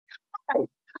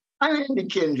I'm Andy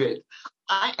Kindred.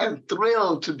 I am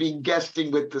thrilled to be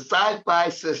guesting with the Sci-Fi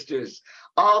Sisters,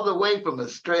 all the way from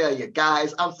Australia.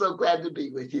 Guys, I'm so glad to be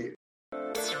with you.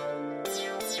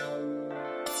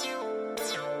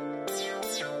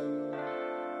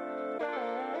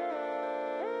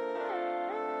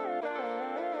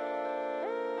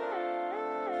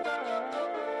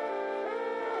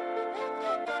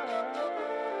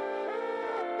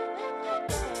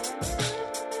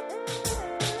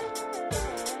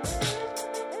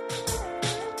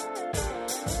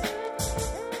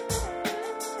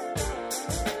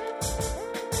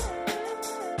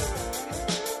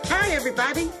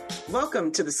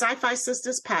 Welcome to the Sci-Fi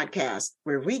Sisters podcast,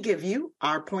 where we give you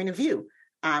our point of view.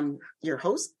 I'm your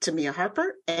host, Tamia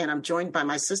Harper, and I'm joined by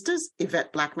my sisters,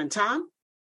 Yvette Blackman-Tom.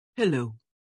 Hello.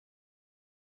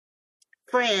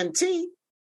 Fran T.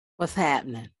 What's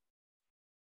happening?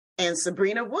 And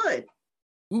Sabrina Wood.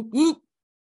 Whoop, whoop.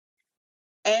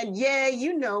 And yeah,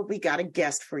 you know, we got a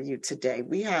guest for you today.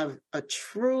 We have a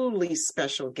truly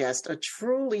special guest, a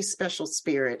truly special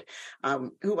spirit,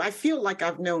 who I feel like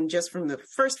I've known just from the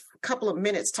first couple of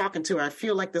minutes talking to her. I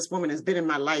feel like this woman has been in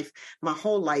my life my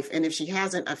whole life. And if she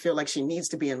hasn't, I feel like she needs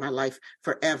to be in my life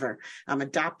forever. I'm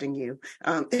adopting you.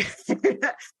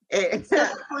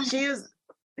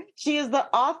 She is the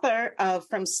author of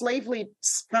From Slavery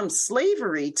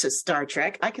to Star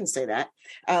Trek. I can say that.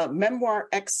 Memoir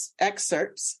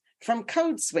excerpts from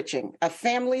Code Switching, A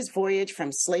Family's Voyage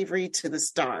from Slavery to the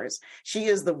Stars. She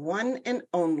is the one and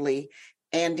only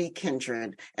Andy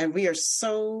Kindred, and we are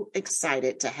so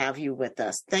excited to have you with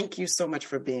us. Thank you so much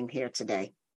for being here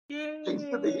today. Yay. Thanks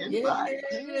for the invite.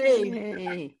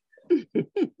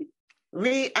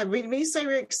 We say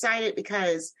we're excited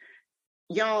because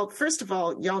y'all, first of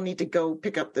all, y'all need to go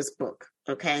pick up this book,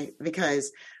 okay?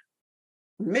 Because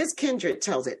Ms. Kindred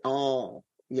tells it all,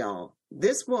 y'all.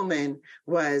 This woman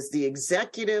was the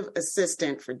executive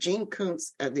assistant for Gene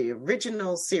Kuntz of the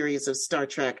original series of Star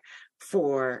Trek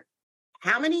for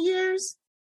how many years?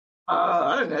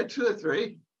 I don't know, 2 or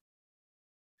 3.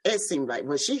 It seemed like,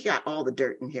 well, she got all the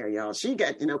dirt in here, y'all. She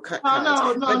got, cut.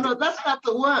 No, that's not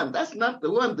the one. That's not the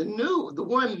one. The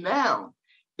one now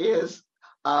is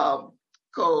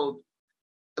called,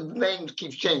 the name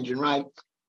keeps changing, right?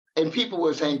 And people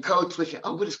were saying code switching.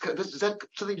 Oh, what is code? Is that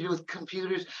something to do with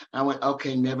computers? And I went,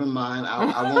 okay, never mind.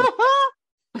 I won't.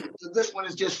 So this one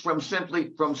is just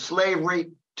simply from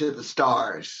slavery to the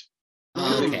stars.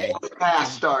 Okay.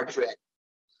 Past Star Trek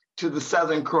to the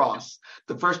Southern Cross.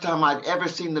 The first time I'd ever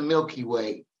seen the Milky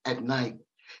Way at night.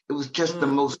 It was just the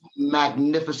most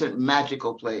magnificent,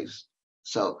 magical place.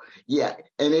 So, yeah,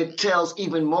 and it tells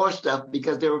even more stuff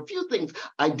because there were a few things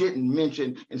I didn't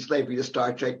mention in Slavery to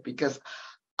Star Trek because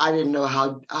I didn't know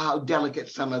how delicate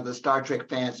some of the Star Trek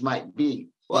fans might be.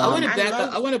 Well,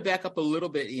 I want to back up a little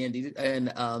bit, Andy,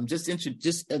 and just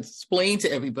explain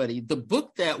to everybody the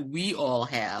book that we all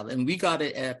have, and we got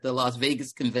it at the Las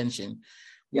Vegas convention,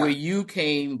 where you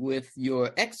came with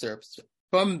your excerpts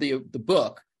from the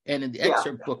book. And in the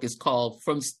excerpt book is called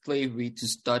From Slavery to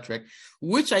Star Trek,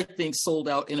 which I think sold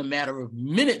out in a matter of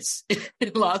minutes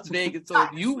in Las Vegas. So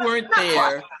if you weren't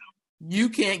there, you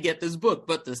can't get this book.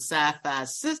 But the Sci-Fi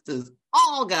Sisters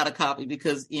all got a copy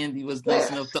because Andy was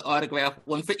nice enough to autograph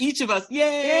one for each of us. Yay!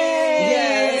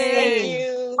 Yes, thank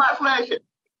you. My pleasure.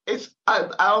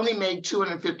 I only made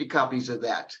 250 copies of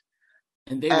that.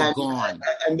 And they were gone.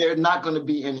 And there are not going to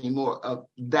be any more of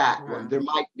that one. There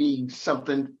might be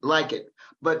something like it.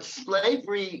 But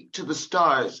Slavery to the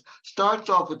Stars starts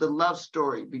off with a love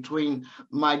story between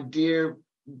my dear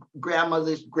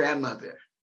grandmother's grandmother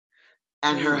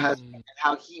and her husband,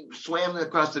 how he swam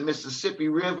across the Mississippi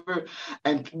River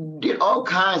and did all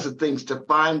kinds of things to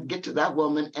get to that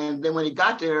woman. And then when he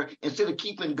got there, instead of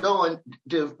keeping going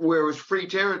to where it was free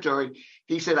territory,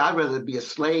 he said, I'd rather be a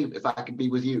slave if I could be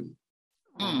with you.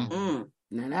 Now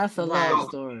that's a long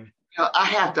story. I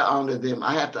have to honor them.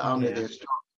 I have to honor their story.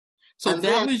 So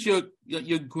that was your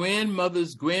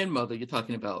grandmother's grandmother you're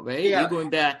talking about, right? Yeah. You're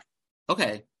going back.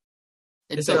 Okay.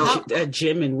 And so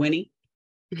Jim and Winnie.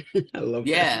 I love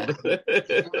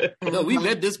that. No, we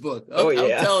read this book. I'm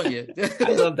telling you.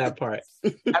 I love that part.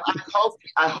 And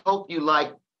I hope you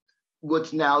like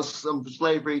what's now Some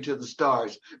Slavery to the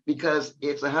Stars, because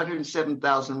it's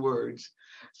 107,000 words.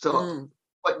 So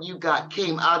what you got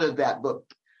came out of that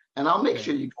book. And I'll make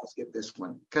sure you guys get this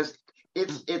one, because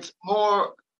it's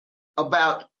more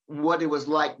about what it was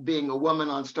like being a woman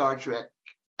on Star Trek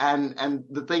and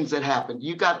the things that happened.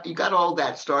 You got all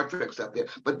that Star Trek stuff there,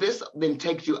 but this then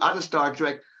takes you out of Star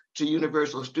Trek to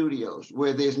Universal Studios,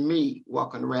 where there's me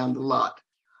walking around the lot.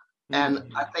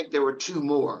 And I think there were 2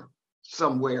 more.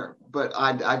 somewhere, but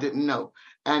I didn't know.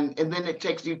 And then it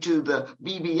takes you to the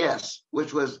BBS,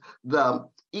 which was the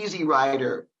Easy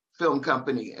Rider film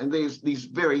company, and there's these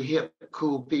very hip,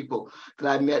 cool people that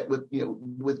I met with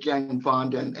Jane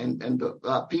Fonda and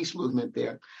the peace movement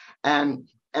there, and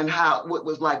how what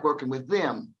was like working with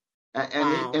them,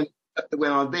 and what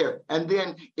went on there. And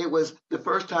then it was the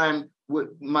first time with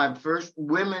my first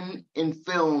women in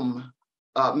film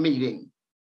meeting,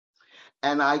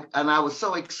 and I was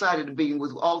so excited to be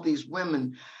with all these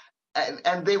women.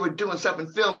 And they were doing stuff in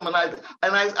film, and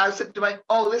I said to my,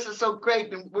 oh, this is so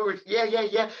great, and we were,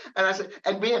 yeah. And I said,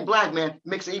 and being black, man,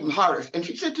 makes it even harder. And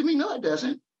she said to me, no, it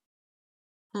doesn't.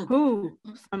 Who?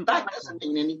 Black doesn't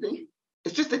mean anything.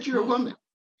 It's just that you're a woman.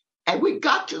 And we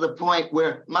got to the point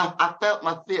where I felt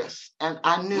my fist, and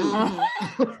I knew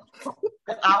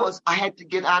that I had to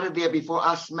get out of there before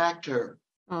I smacked her.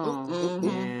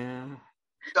 Yeah.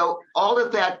 So all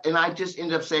of that, and I just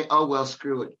ended up saying, oh well,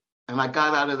 screw it. And I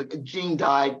got out of Gene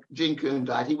Kuhn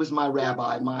died. He was my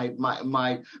rabbi,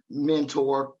 my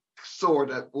mentor, sort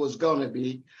of, was going to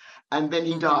be. And then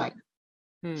he died.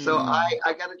 So I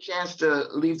got a chance to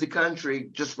leave the country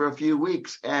just for a few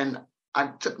weeks. And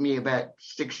it took me about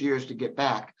 6 years to get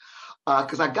back.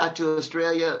 Because I got to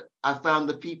Australia, I found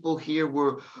the people here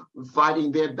were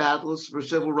fighting their battles for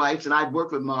civil rights. And I'd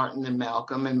worked with Martin and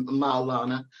Malcolm and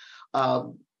Maulana.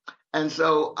 And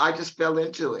so I just fell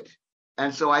into it.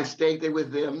 And so I stayed there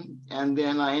with them, and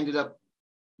then I ended up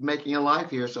making a life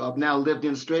here. So I've now lived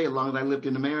in Australia as long as I lived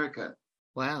in America.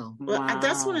 Wow. Well,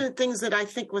 that's one of the things that I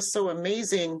think was so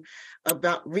amazing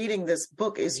about reading this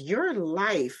book is your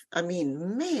life. I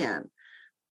mean, man,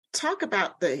 talk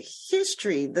about the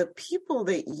history, the people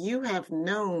that you have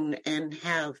known and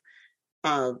have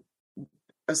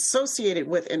associated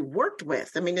with and worked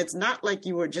with. I mean, it's not like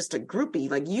you were just a groupie.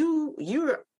 Like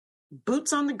you're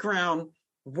boots on the ground,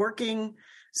 working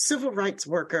civil rights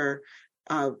worker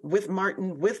with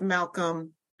Martin, with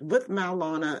Malcolm, with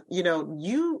Maulana.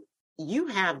 You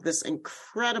have this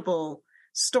incredible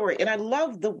story. And I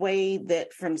love the way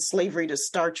that From Slavery to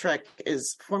Star Trek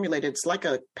is formulated. It's like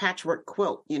a patchwork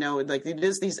quilt, like it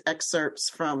is these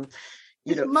excerpts from,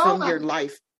 from your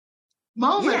life.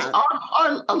 Moments.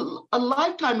 Yeah. A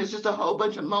lifetime is just a whole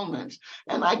bunch of moments.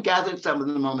 And I gathered some of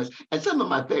the moments. And some of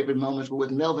my favorite moments were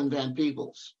with Melvin Van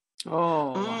Peebles.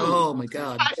 Oh my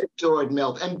God. I adored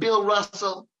Melvin. And Bill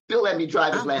Russell. Bill let me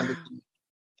drive his Lamborghini.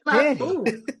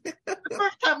 The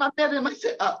first time I met him, I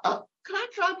said, can I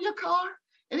drive your car?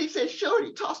 And he said, sure. And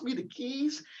he tossed me the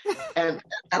keys. And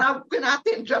I went out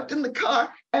there and jumped in the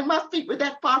car. And my feet were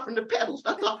that far from the pedals.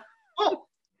 I thought, oh,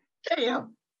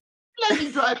 damn. Let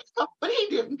me drive his car. But he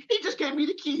didn't. He just gave me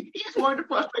the key. He just wanted to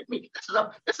frustrate me.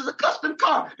 This is a custom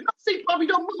car. And I see, probably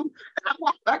don't move. And I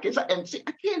walk back inside and see,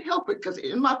 I can't help it because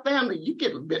in my family, you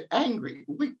get a bit angry.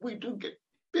 We do get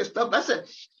pissed off. I said,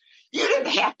 you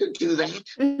didn't have to do that. He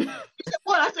said,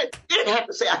 what? I said, you didn't have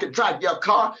to say I could drive your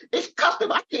car. It's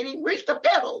custom. I can't even reach the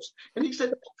pedals. And he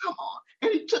said, oh, come on.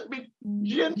 And he took me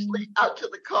gently out to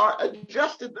the car,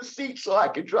 adjusted the seat so I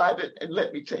could drive it and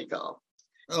let me take off.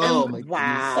 Oh, my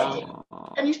wow.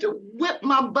 And he used to whip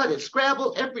my butt at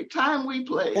Scrabble every time we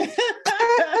played.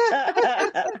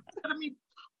 I mean,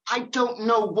 I don't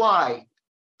know why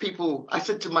people, I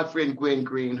said to my friend Gwen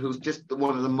Green, who's just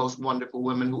one of the most wonderful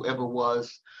women who ever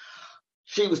was,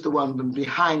 she was the one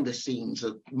behind the scenes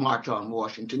of March on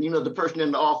Washington. The person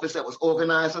in the office that was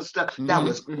organized and stuff, that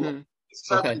was Gwen.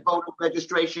 Southern voter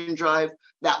registration drive,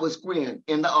 that was Gwen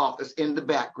in the office, in the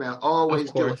background,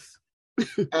 always doing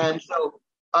it. And so,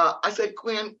 I said,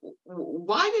 Gwen,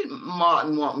 why didn't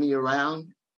Martin want me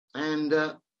around? And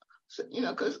I said,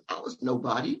 because I was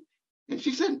nobody. And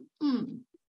she said,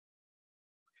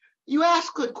 you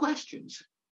ask good questions.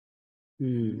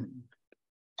 And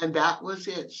that was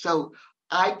it. So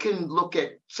I can look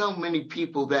at so many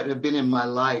people that have been in my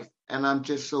life, and I'm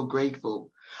just so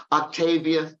grateful.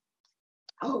 Octavia,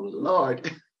 oh, Lord.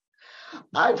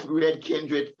 I've read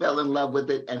Kindred, fell in love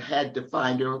with it, and had to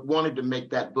find her, wanted to make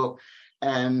that book.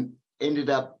 And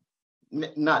ended up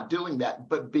not doing that,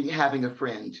 but having a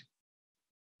friend.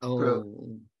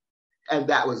 Oh. And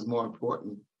that was more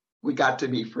important. We got to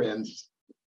be friends.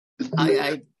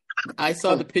 I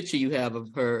saw the picture you have of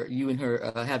you and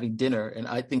her having dinner, and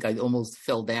I think I almost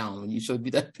fell down when you showed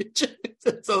me that picture.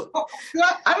 So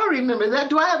I don't remember that.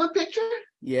 Do I have a picture?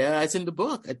 Yeah, it's in the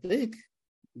book, I think.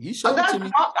 You showed it to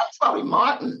me. That's probably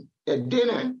Martin at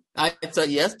dinner.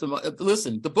 Yes.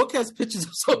 Listen, the book has pictures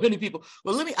of so many people.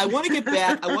 Well, I want to get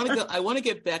back. I want to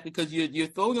get back because you're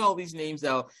throwing all these names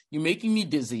out. You're making me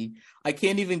dizzy. I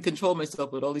can't even control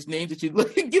myself with all these names that you're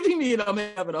giving me, and I'm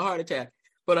having a heart attack.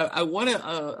 but I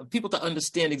want people to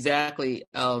understand exactly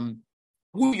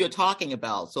who you're talking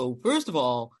about. So first of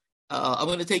all, I'm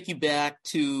going to take you back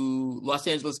to Los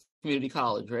Angeles Community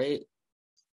College, right?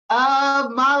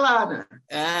 Maulana.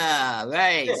 Ah,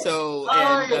 right. Yeah. So,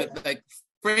 like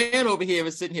Fran over here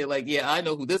is sitting here like, yeah, I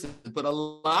know who this is, but a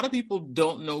lot of people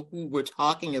don't know who we're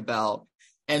talking about.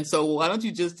 And so why don't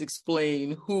you just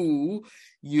explain who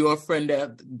your friend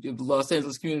at Los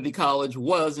Angeles Community College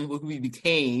was and who he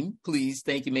became, please.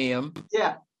 Thank you, ma'am.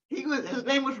 Yeah. His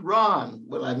name was Ron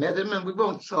when I met him, and we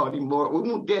won't saw him anymore. We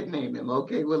won't dead name him,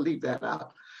 okay? We'll leave that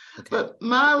out. Okay. But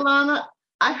Maulana,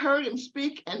 I heard him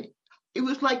speak, and it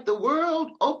was like the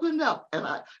world opened up, and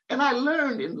I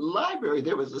learned in the library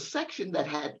there was a section that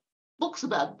had books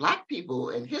about Black people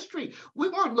and history. We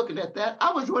weren't looking at that.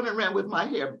 I was running around with my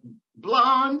hair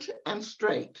blonde and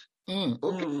straight.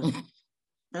 Okay.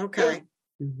 Okay.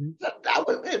 That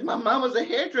was it. My mom was a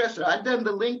hairdresser. I'd done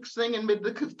the link singing with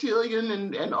the cotillion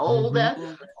and all that.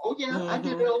 Oh yeah, I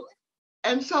did it all.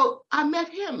 And so I met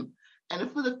him,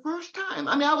 and for the first time,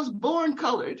 I mean, I was born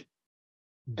colored,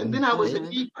 and then I was a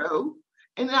Negro,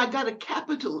 and then I got a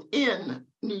capital N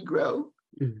Negro.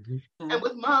 And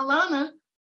with Maulana,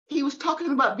 he was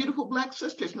talking about beautiful Black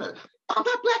sisters. And I'm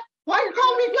not Black. Why are you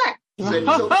calling me Black?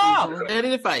 Ready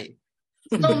to fight.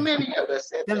 So many of us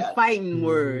said that. Fighting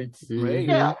words. Right?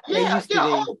 Yeah. Just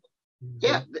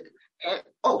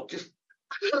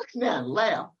now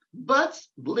laugh. Butts,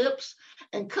 lips,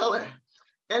 and color.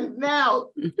 And now,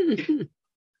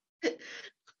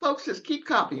 folks just keep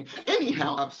copying.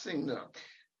 Anyhow, I've seen them.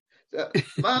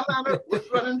 Maulana was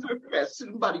running for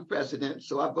student-body president,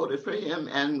 so I voted for him,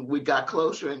 and we got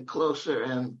closer and closer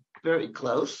and very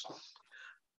close.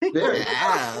 Very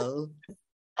close.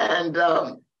 And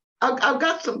I've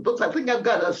got some books. I think I've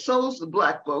got a Souls of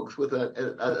Black Folks with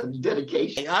a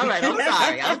dedication. All right, I'm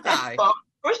sorry.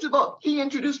 First of all, he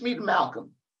introduced me to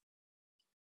Malcolm.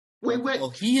 We went. Oh,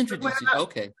 he introduced you.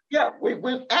 Okay. Yeah, we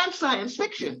went, and science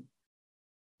fiction.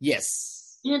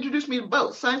 Yes. He introduced me to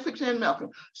both science fiction and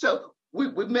Malcolm. So we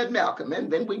met Malcolm,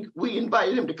 and then we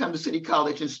invited him to come to City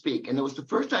College and speak. And it was the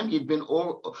first time he'd been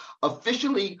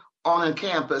officially on a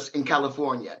campus in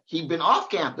California. He'd been off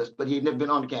campus, but he'd never been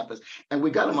on campus. And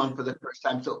we got him on for the first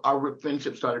time. So our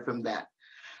friendship started from that.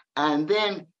 And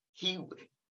then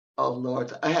oh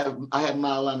Lord, I have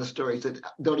Maulana stories that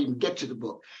don't even get to the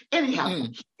book. Anyhow,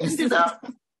 he ended up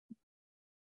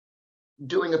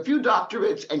doing a few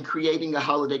doctorates and creating a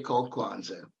holiday called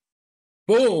Kwanzaa.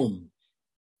 Boom.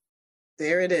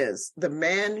 There it is. The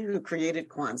man who created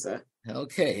Kwanzaa.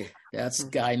 Okay, that's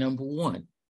guy number one.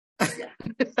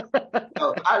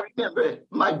 So I remember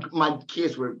my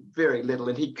kids were very little,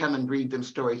 and he'd come and read them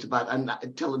stories about,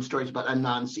 tell them stories about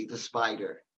Anansi the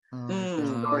spider,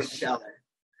 storyteller.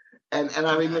 And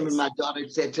I remember my daughter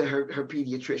said to her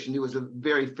pediatrician, who was a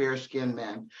very fair-skinned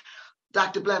man,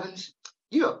 Dr. Blevins,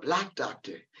 you're a Black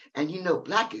doctor, and you know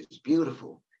Black is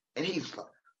beautiful. And he's like,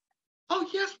 oh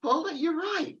yes, Paula, you're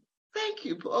right. Thank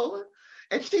you, Paula.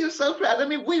 And she was so proud. I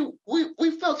mean,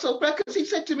 we felt so proud because he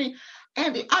said to me,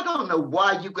 Andy, I don't know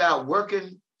why you go out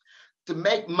working to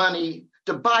make money,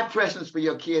 to buy presents for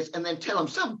your kids, and then tell them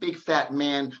some big fat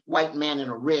man, white man in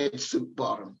a red suit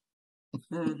bought them.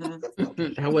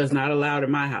 That was not allowed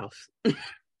in my house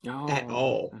at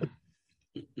all.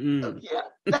 Yeah,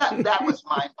 that was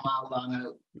my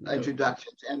Maulana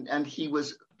introductions, and he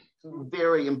was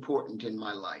very important in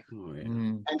my life,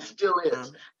 and still is.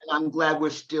 And I'm glad we're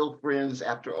still friends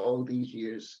after all these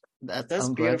years.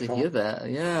 I'm glad to hear that.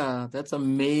 Yeah, that's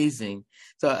amazing.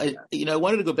 So, I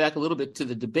wanted to go back a little bit to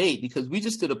the debate because we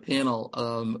just did a panel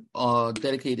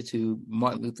dedicated to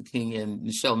Martin Luther King and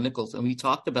Nichelle Nichols, and we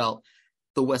talked about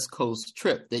the West Coast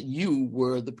trip that you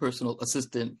were the personal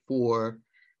assistant for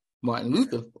Martin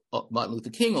Luther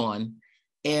King on.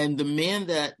 And the man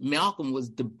that Malcolm was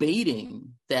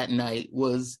debating that night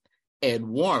was Ed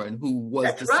Warren, who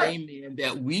was same man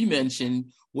that we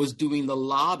mentioned was doing the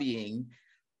lobbying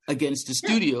against the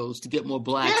studios to get more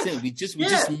Blacks in. We just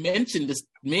mentioned this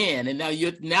man, and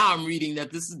now I'm reading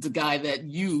that this is the guy that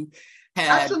you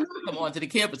had come onto the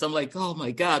campus. I'm like, oh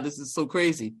my God, this is so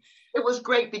crazy. It was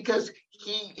great because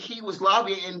he was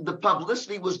lobbying, and the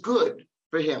publicity was good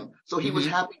for him, so he was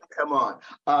happy to come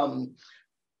on.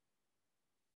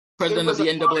 President of the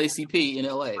NAACP in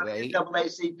LA, right?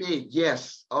 NAACP,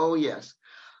 yes. Oh, yes.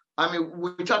 I mean,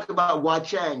 we talked about Wah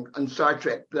Chang on Star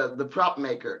Trek, the prop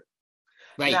maker.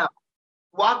 Right. Now,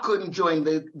 Wah couldn't join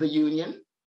the union.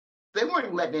 They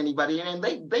weren't letting anybody in, and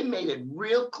they made it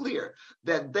real clear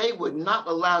that they would not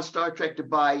allow Star Trek to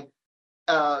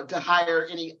hire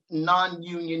any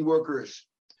non-union workers.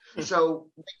 So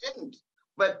they didn't.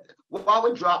 But Wah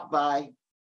would drop by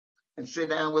and sit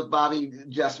down with Bobby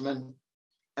Justman,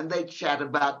 and they'd chat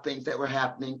about things that were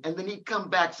happening. And then he'd come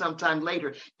back sometime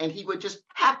later, and he would just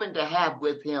happen to have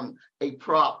with him a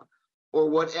prop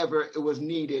or whatever it was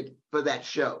needed for that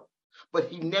show. But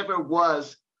he never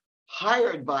was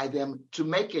hired by them to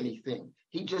make anything.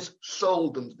 He just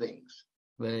sold them things.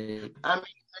 Right. I mean,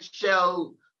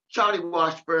 Michelle, Charlie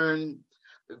Washburn,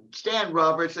 Stan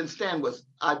Roberts, and Stan was,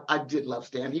 I did love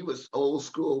Stan. He was old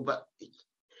school, but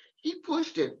he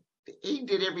pushed it. He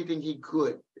did everything he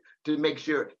could to make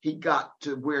sure he got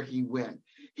to where he went.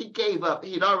 He gave up.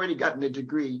 He'd already gotten a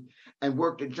degree and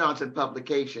worked at Johnson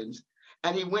Publications,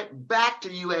 and he went back to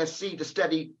USC to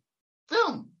study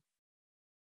film.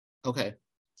 Okay.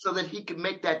 So that he could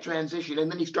make that transition.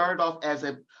 And then he started off as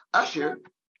an usher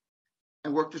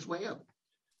and worked his way up.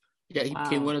 Yeah, he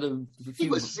became one of the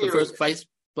first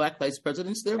black vice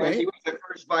presidents there, right? And he was the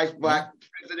first black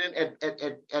president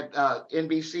at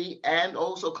NBC and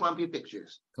also Columbia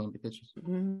Pictures. Columbia Pictures.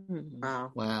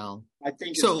 Wow. Wow. I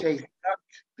think it's tasty,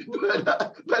 but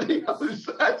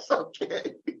that's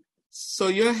okay. So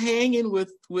you're hanging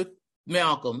with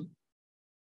Malcolm,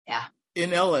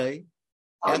 in LA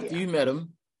after you met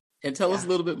him, and tell us a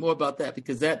little bit more about that,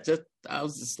 because I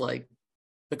was just like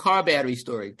the car battery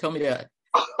story. Tell me that.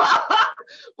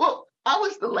 Well, I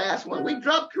was the last one. We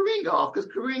dropped Karinga off because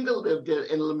Karinga lived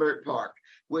in Leimert Park,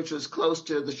 which was close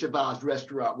to the Shabazz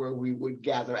restaurant where we would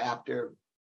gather after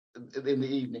in the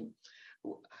evening.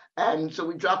 And so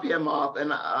we dropped him off,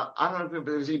 and I don't know if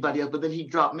there was anybody else, but then he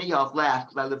dropped me off last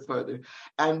because I lived further,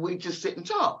 and we just sit and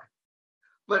talk.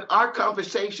 But our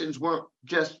conversations weren't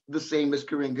just the same as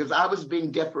Karinga, because I was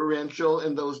being deferential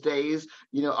in those days.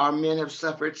 You know, our men have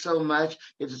suffered so much.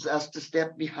 It's us to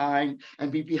step behind and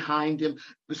be behind him,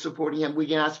 supporting him.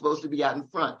 We're not supposed to be out in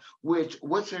front.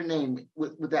 What's her name?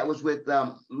 That was with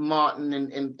Martin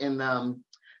and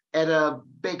Etta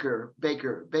Baker,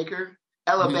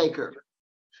 Ella Baker.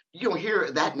 You don't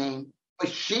hear that name, but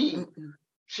she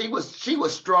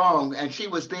was strong, and she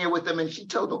was there with them, and she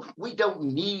told them, we don't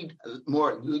need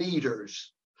more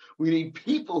leaders. We need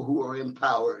people who are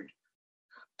empowered.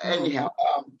 Anyhow,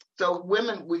 so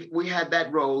women, we had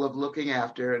that role of looking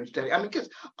after and studying. I mean, because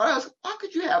how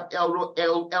could you have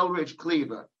Elridge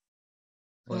Cleaver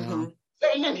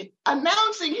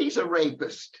announcing he's a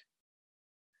rapist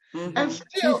and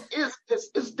still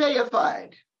is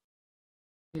deified?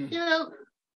 You know,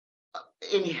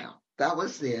 anyhow. That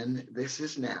was then. This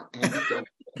is now.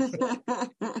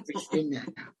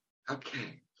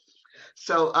 Okay.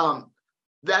 So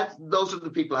those are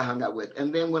the people I hung out with.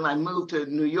 And then when I moved to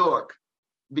New York,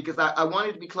 because I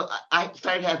wanted to be close, I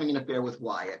started having an affair with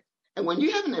Wyatt. And when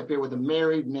you have an affair with a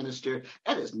married minister,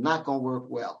 that is not going to work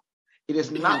well. It is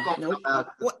not going to come out.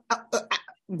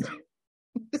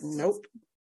 Nope.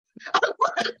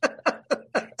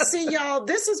 See, y'all,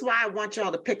 this is why I want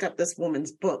y'all to pick up this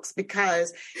woman's books,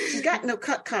 because she's got no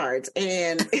cut cards.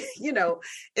 And, you know,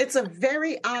 it's a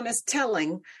very honest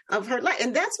telling of her life.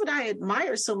 And that's what I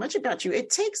admire so much about you. It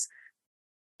takes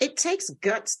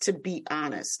guts to be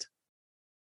honest,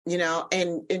 you know,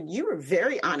 and you were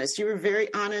very honest. You were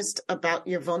very honest about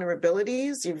your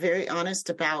vulnerabilities. You're very honest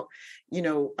about, you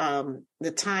know,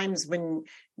 the times when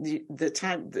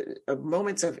the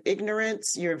moments of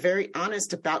ignorance. You're very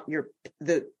honest about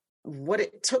what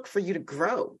it took for you to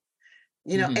grow,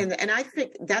 you know, and I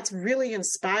think that's really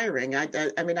inspiring. I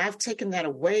mean, I've taken that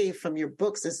away from your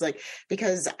books. It's like,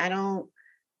 because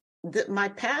my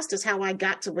past is how I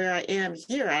got to where I am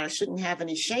here. I shouldn't have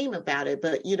any shame about it,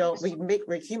 but you know,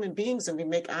 we're human beings and we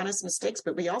make honest mistakes,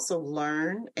 but we also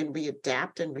learn and we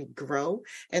adapt and we grow.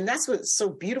 And that's what's so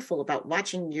beautiful about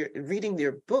reading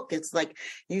your book. It's like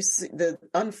you see the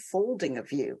unfolding of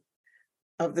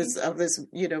this,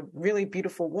 you know, really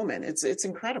beautiful woman. It's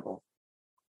incredible.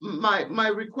 My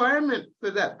requirement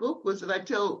for that book was that I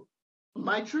tell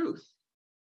my truth,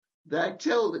 that I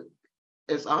tell it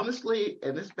as honestly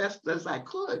and as best as I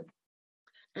could.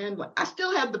 And I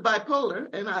still have the bipolar,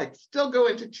 and I still go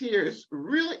into tears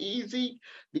real easy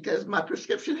because my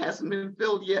prescription hasn't been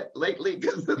filled yet lately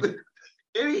because of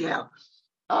anyhow.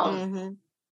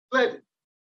 But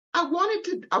I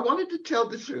wanted to tell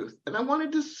the truth, and I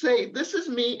wanted to say, this is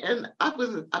me, and I've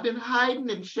been hiding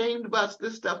and shamed about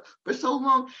this stuff for so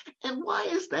long. And why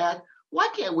is that? Why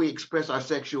can't we express our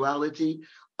sexuality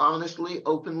honestly,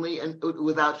 openly, and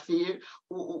without fear?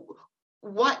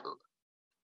 What?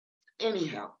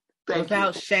 Anyhow,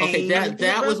 without shame. Okay,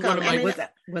 that was one of my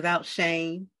without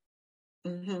shame.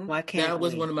 Why can't that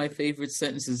was one of my favorite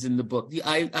sentences in the book.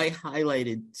 I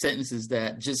highlighted sentences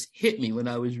that just hit me when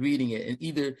I was reading it, and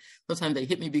either sometimes they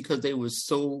hit me because they were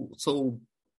so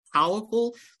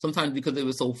powerful, sometimes because they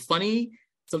were so funny,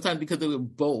 sometimes because they were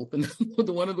both. And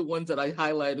one of the ones that I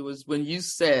highlighted was when you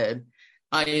said,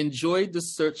 I enjoyed the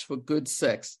search for good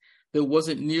sex. There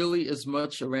wasn't nearly as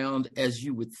much around as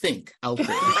you would think out there.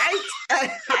 Right?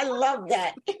 I love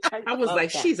that. I was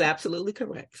like, that. she's absolutely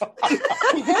correct.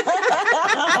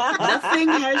 Nothing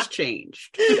has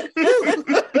changed.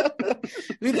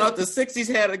 We thought the 60s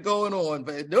had it going on,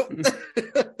 but nope.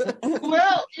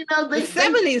 Well, you know, the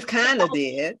 70s kind of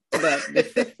did, but the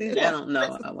 60s, I don't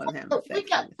know. I wasn't having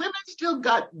sex. Women still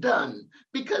got done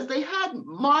because they had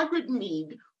Margaret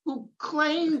Mead, who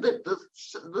claimed that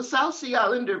the South Sea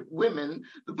Islander women,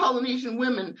 the Polynesian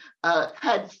women,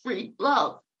 had free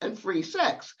love and free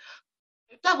sex.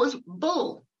 That was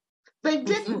bull. They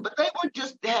didn't, but they were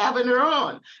just having her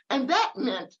on. And that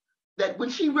meant that when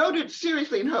she wrote it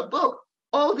seriously in her book,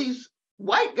 all these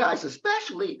white guys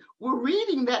especially were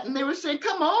reading that and they were saying,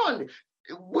 come on,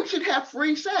 we should have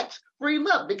free sex, free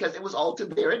love, because it was all to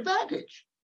their advantage.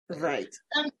 Right.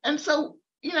 And so,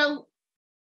 you know,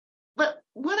 but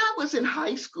when I was in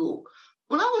high school,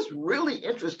 when I was really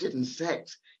interested in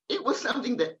sex, it was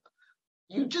something that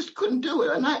you just couldn't do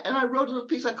it. And I wrote a little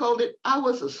piece, I called it, I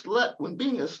was a slut when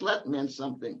being a slut meant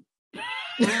something.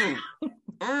 Okay.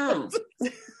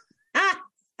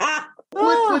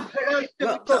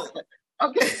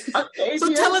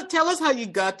 So tell us how you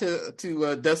got to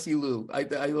Dusty Lou. I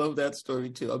love that story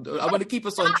too. I'm going to keep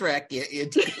us on track here.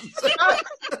 The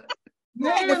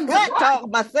slut talk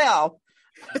myself.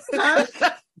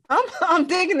 I'm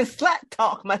digging the slut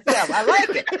talk myself. I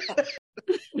like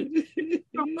it.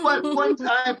 One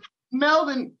time,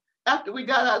 Melvin, after we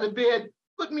got out of bed,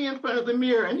 put me in front of the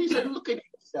mirror and he said, look at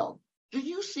yourself. Do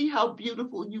you see how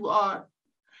beautiful you are?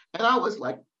 And I was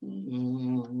like,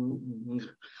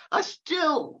 I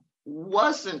still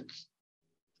wasn't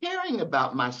caring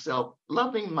about myself,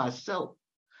 loving myself.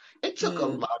 It took a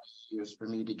lot of years for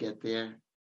me to get there.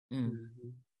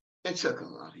 It took a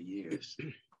lot of years.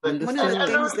 But one of the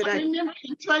things that I remember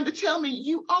him trying to tell me,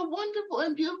 you are wonderful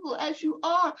and beautiful as you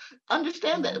are.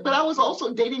 Understand that. But I was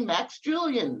also dating Max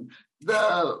Julian,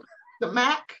 the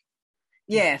Mac.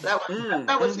 Yes. That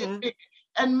was his big.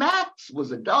 And Max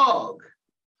was a dog.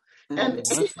 And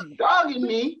he was dogging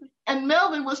me, and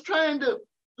Melvin was trying to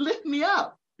lift me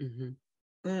up. You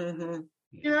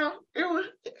know, it was.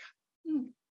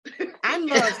 I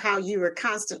love how you were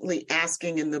constantly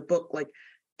asking in the book, like,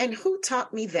 and who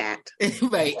taught me that?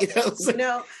 Right. You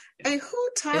know, and who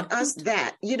taught us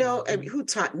that? You know, and who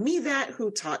taught me that? Who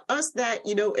taught us that?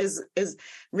 You know, is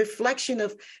reflection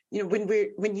of, you know,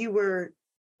 when you were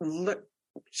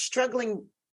struggling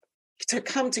to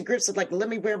come to grips with, like, let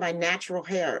me wear my natural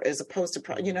hair as opposed to,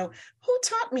 you know, who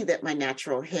taught me that my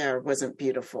natural hair wasn't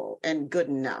beautiful and good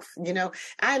enough? You know,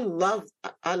 I love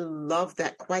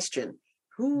that question.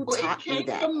 Who taught me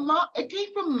that? It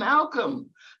came from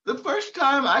Malcolm. The first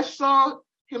time I saw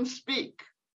him speak,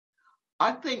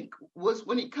 I think, was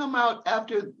when he come out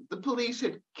after the police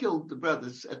had killed the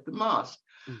brothers at the mosque,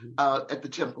 at the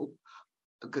temple,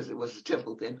 because it was a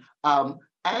temple then.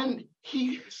 And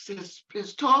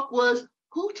his talk was,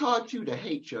 who taught you to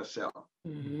hate yourself?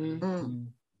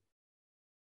 Who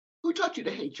taught you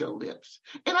to hate your lips?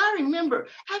 And I remember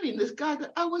having this guy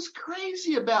that I was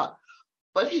crazy about,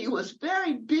 but he was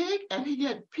very big and he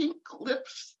had pink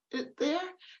lips there.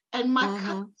 And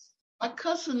my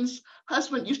cousin's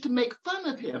husband used to make fun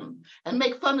of him and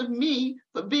make fun of me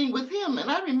for being with him.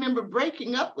 And I remember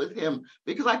breaking up with him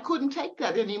because I couldn't take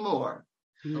that anymore.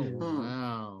 Oh,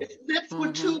 wow. His lips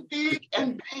were too big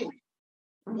and big.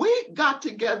 We got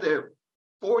together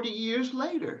 40 years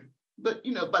later, but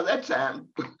you know, by that time,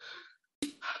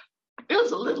 it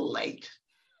was a little late.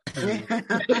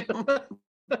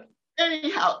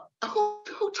 Anyhow,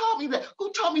 who taught me that?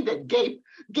 Who taught me that gay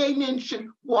men should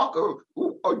walk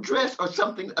or dress or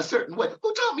something a certain way?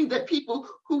 Who taught me that people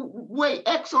who weigh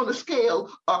X on a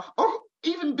scale, or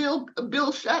even Bill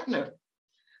Shatner?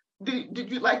 Did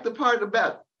you like the part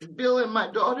about Bill and my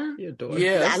daughter? Your daughter.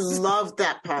 Yes. I love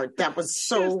that part. That was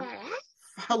so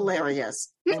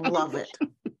hilarious. I love it.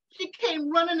 She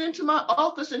came running into my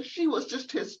office and she was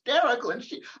just hysterical. And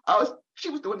she was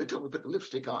the one that told me to put the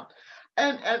lipstick on.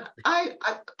 And I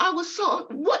was so,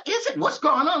 what is it? What's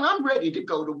going on? I'm ready to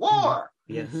go to war.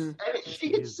 Yes. And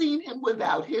she had seen him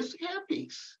without his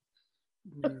hairpiece.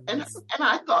 And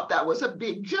I thought that was a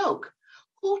big joke.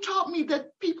 Who taught me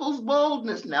that people's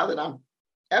boldness, now that I'm,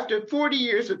 after 40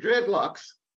 years of dreadlocks,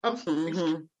 I'm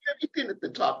everything at the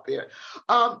top there.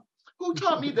 Who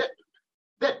taught me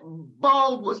that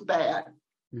bald was bad?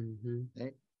 You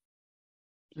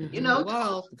know?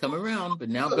 Well, come around, but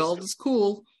now bald is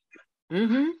cool.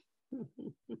 Yeah.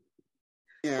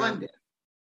 One day.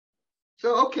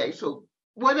 So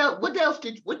What else? What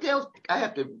else? I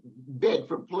have to beg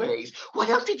for plays. What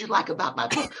else did you like about my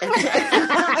book?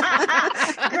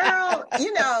 Girl,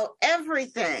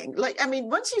 everything.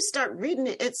 Once you start reading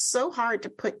it, it's so hard to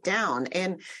put down.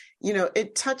 And,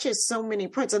 it touches so many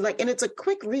points. And it's a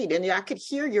quick read. And I could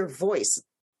hear your voice,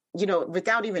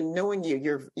 without even knowing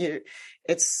you.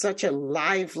 It's such a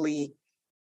lively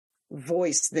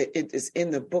voice that it is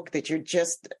in the book that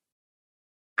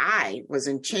I was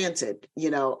enchanted,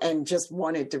 and just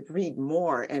wanted to read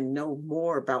more and know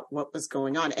more about what was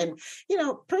going on. And,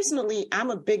 personally, I'm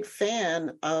a big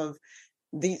fan of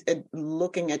these,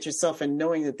 looking at yourself and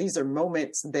knowing that these are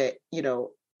moments that,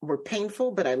 were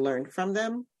painful, but I learned from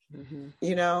them,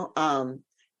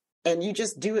 and you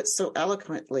just do it so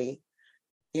eloquently,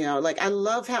 I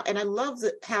love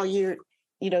how you're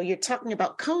talking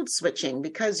about code switching,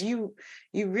 because you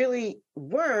really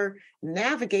were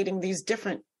navigating these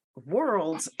different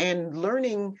worlds and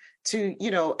learning to,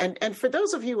 and for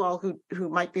those of you all who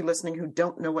might be listening who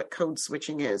don't know what code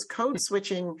switching is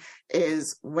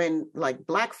when, like,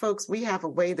 Black folks, we have a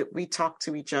way that we talk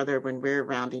to each other when we're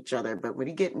around each other. But when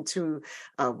you get into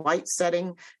a white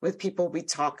setting with people, we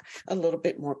talk a little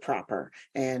bit more proper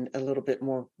and a little bit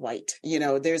more white.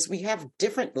 We have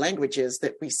different languages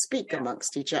that we speak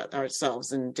amongst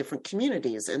ourselves in different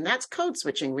communities. And that's code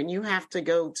switching, when you have to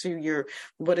go to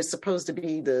what is supposed to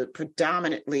be the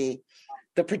predominant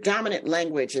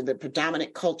language and the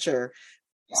predominant culture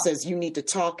says you need to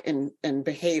talk and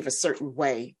behave a certain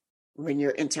way when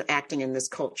you're interacting in this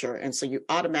culture. And so you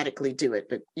automatically do it.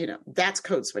 But, that's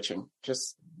code switching.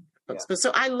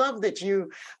 So I love that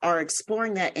you are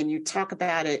exploring that and you talk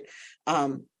about it,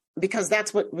 because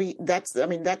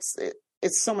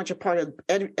it's so much a part of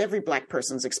every Black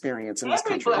person's experience in this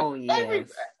country.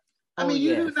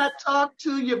 You do not talk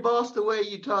to your boss the way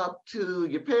you talk to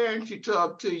your parents, you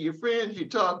talk to your friends, you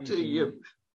talk to your,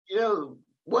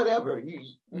 whatever.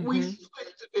 We switch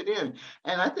to fit in.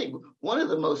 And I think one of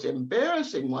the most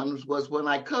embarrassing ones was when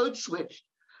I code switched,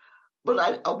 but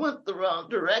I went the wrong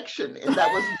direction. And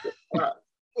that was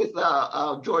with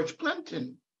George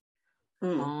Plimpton.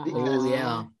 Because,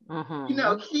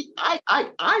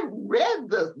 I read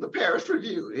the Paris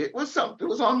Review. It was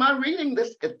on my reading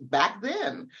list back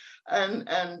then, and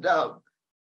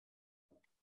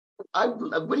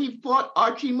when he fought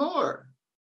Archie Moore,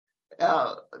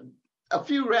 a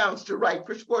few rounds to write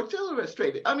for Sports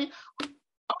Illustrated.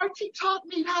 Archie taught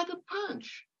me how to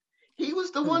punch. He was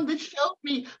the one that showed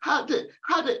me how to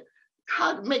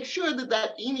make sure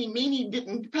that eeny meeny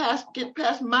didn't get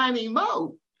past miny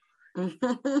mo.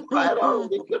 I'd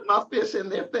already put my fist in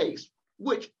their face,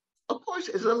 which of course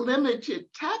is a limited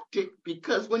tactic,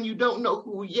 because when you don't know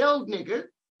who yelled nigger,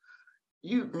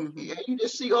 you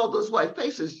just see all those white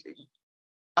faces.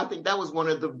 I think that was one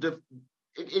of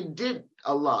it did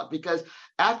a lot, because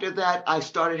after that I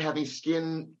started having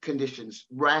skin conditions,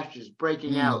 rashes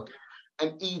breaking out,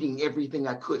 and eating everything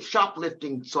I could,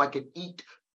 shoplifting so I could eat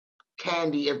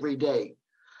candy every day.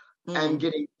 And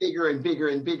getting bigger and bigger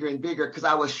and bigger and bigger, because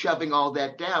I was shoving all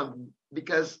that down,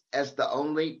 because as the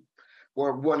only,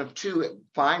 or one of two,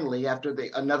 finally, after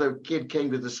another kid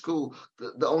came to the school,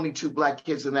 the only two Black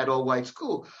kids in that all-white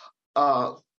school,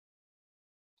 I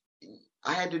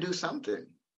had to do something.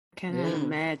 Can I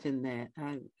imagine that?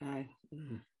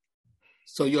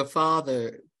 So your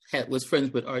father was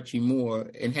friends with Archie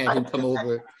Moore and had him come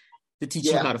over to teach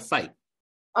you how to fight.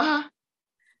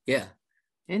 Yeah.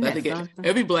 I think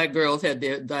every Black girl's had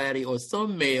their daddy or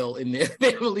some male in their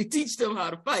family teach them how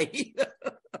to fight.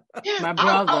 My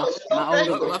brother,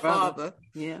 my father.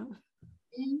 Yeah.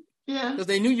 Because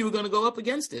they knew you were going to go up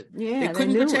against it. Yeah, they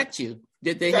couldn't protect you.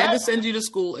 They had to send you to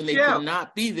school, and they could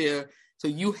not be there. So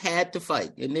you had to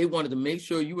fight, and they wanted to make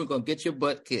sure you were going to get your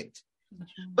butt kicked.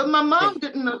 But my mom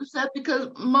didn't notice that, because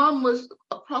Mom was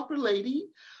a proper lady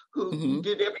who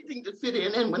did everything to fit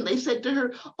in. And when they said to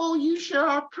her, "Oh, you sure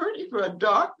are pretty for a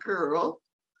dark girl,"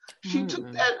 she took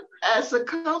that as a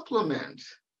compliment.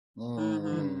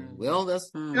 Well, that's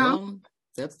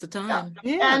the time.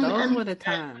 Yeah, those were the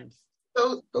times.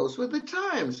 Those were the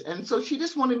times. And so she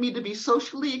just wanted me to be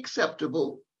socially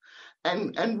acceptable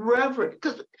and reverent.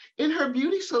 Because in her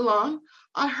beauty salon,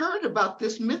 I heard about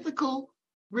this mythical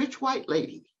rich white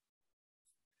lady.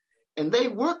 And they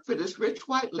worked for this rich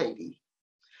white lady.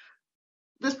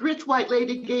 This rich white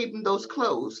lady gave them those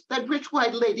clothes. That rich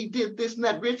white lady did this, and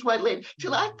that rich white lady.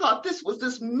 Till I thought this was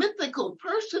this mythical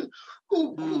person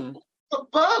who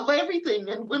above everything.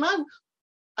 And when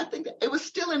I think it was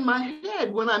still in my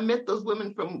head when I met those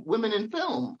women from Women in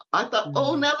Film. I thought,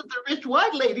 now that the rich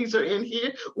white ladies are in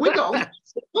here, we're going to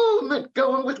movement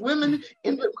going with women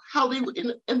in Hollywood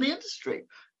in the industry.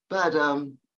 But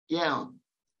yeah.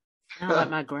 Sound like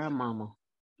my grandmama,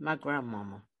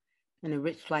 and the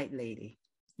rich white lady.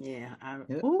 Yeah.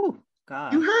 Oh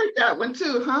God. You heard that one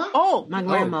too, huh? Oh, my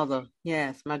grandmother.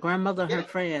 Yes, my grandmother, her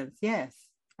friends. Yes,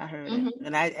 I heard it,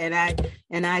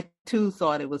 and I too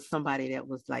thought it was somebody that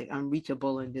was like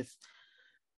unreachable and just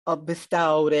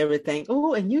bestowed everything.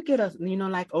 Oh, and you get a,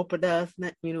 like Oprah does.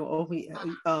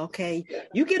 Okay,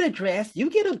 you get a dress, you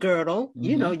get a girdle.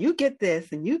 You get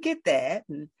this and you get that,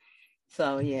 and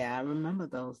so yeah, I remember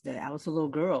those days. I was a little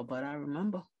girl, but I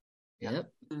remember. Yep.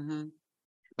 Mm-hmm.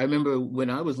 I remember when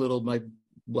I was little, my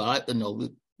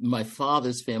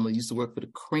father's family used to work for the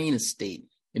Crane Estate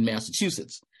in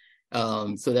Massachusetts.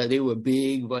 So that they were a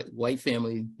big white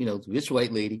family, rich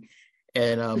white lady.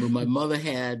 And when my mother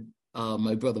had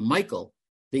my brother Michael,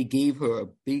 they gave her a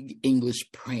big English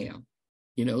pram,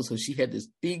 so she had this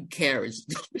big carriage.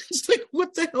 It's like,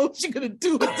 what the hell is she going to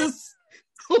do with this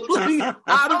totally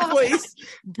out of place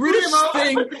British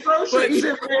thing?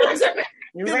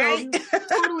 Right.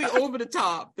 Totally over the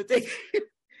top.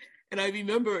 And I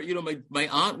remember, my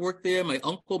aunt worked there, my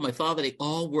uncle, my father, they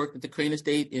all worked at the Crane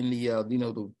Estate in the,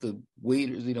 the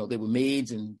waiters, they were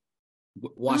maids and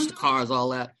washed the cars,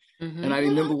 all that. Mm-hmm. And I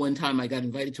remember one time I got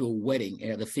invited to a wedding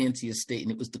at a fancy estate,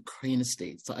 and it was the Crane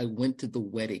Estate. So I went to the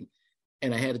wedding,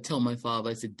 and I had to tell my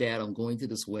father, I said, Dad, I'm going to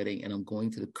this wedding, and I'm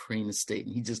going to the Crane Estate.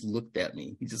 And he just looked at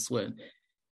me. He just went,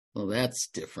 well, that's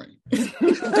different.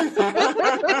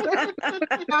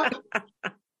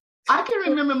 I can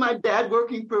remember my dad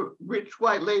working for rich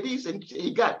white ladies, and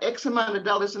he got X amount of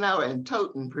dollars an hour and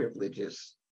toting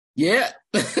privileges. Yeah.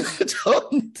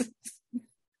 Toting.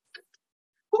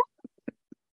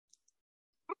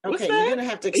 Okay, you're going to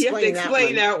have to explain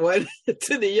that one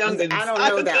to the youngins. I don't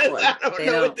know that one. I don't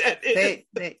know what that is.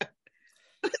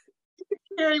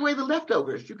 Carry away the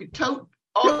leftovers. You could tote.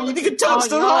 You can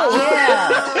toast the whole.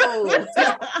 Yeah.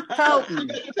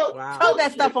 Tote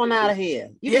that stuff on out of here.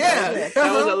 That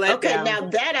was a letdown. Okay, now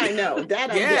that I know.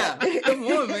 Come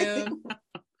on, man.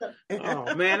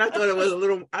 Oh man, I thought it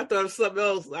was something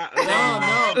else. No.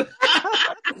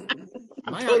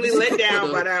 I'm totally let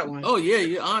down by that one. Oh yeah,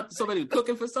 your aunt, somebody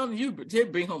cooking for something, you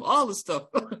bring home all the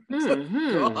stuff. Bring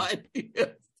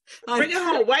it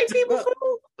home, white people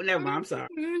food? Never mind, I'm sorry.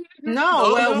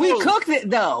 No, we cooked it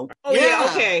though. Oh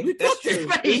yeah, okay. We cooked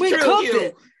it. We cooked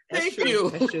it. Thank you.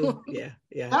 That's true.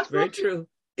 Yeah, that's very true.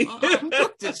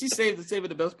 Cooked it. She saved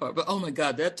the best part. But oh my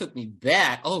God, that took me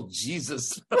back. Oh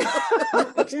Jesus.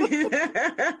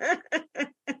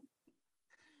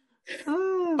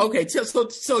 Okay,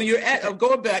 so you're at. I'm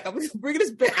going back. I'm bringing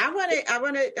this back. I want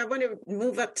to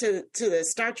move up to the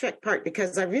Star Trek part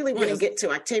because I really want to get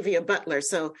to Octavia Butler.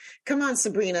 So come on,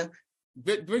 Sabrina.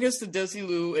 Bring us to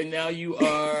Desilu, and now you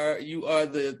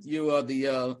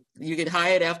get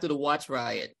hired after the watch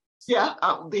riot. Yeah,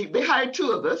 they hired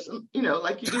two of us.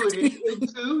 Like you do in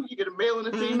two, you get a male and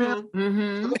a female.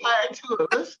 Mm-hmm. So they hired two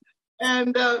of us,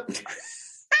 and.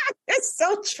 It's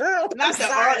so true. Not the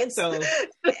art, so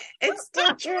it's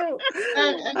still true.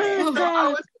 And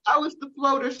so I was the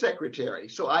floater secretary.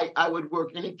 So I would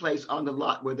work any place on the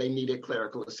lot where they needed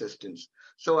clerical assistance.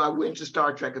 So I went to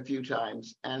Star Trek a few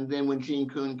times. And then when Gene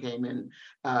Kuhn came in,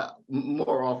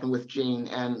 more often with Gene,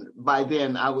 and by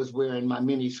then I was wearing my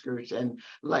mini skirts. And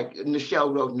like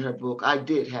Nichelle wrote in her book, I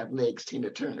did have legs Tina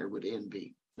Turner would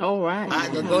envy. All right.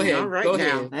 Go ahead. All right go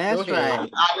now. ahead. That's right.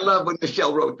 I love when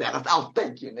Nichelle wrote that.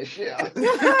 Thank you, Nichelle.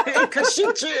 Because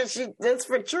she that's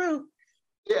for true.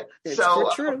 Yeah. It's so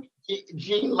for true.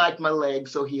 Gene liked my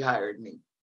legs, so he hired me.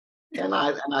 And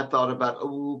I thought about,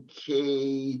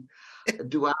 okay,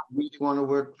 do I really want to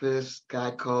work for this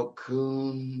guy called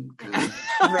Kuhn?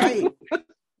 Right.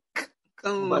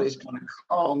 Somebody's going to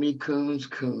call me Kuhn's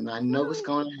Kuhn. I know what's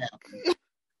going to happen.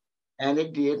 And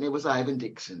it did, and it was Ivan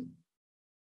Dixon.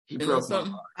 He broke my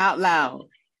heart. Out loud.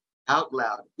 Out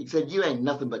loud. He said, you ain't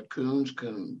nothing but Kuhn's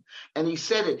Kuhn. And he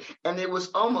said it, and it was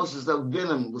almost as though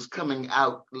venom was coming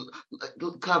out,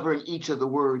 covering each of the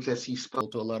words as he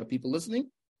spoke. To a lot of people listening.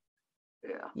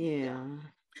 Yeah.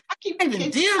 I keep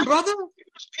damn, brother.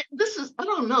 I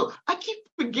don't know. I keep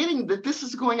forgetting that this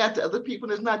is going out to other people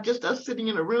and it's not just us sitting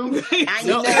in a room. I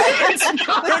know.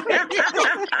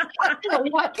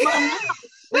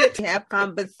 We have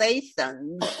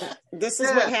conversations. This is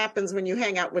what happens when you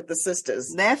hang out with the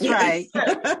sisters. That's right.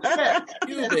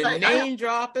 You've been name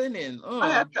dropping and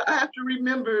I have to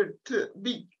remember to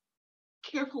be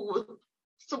careful with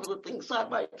some of the things I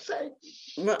might say.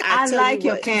 Well, I like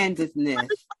your candidness.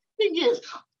 The thing is,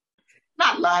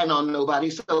 not lying on nobody,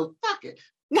 so fuck it.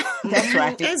 That's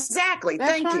right. Exactly.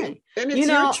 That's Thank right. you. And it's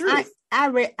your truth.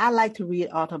 I like to read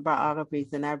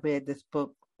autobiographies, and I read this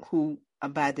book, Who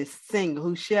by this singer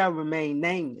who shall remain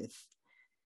nameless.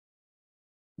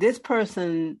 This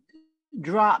person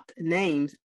dropped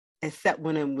names except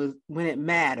when it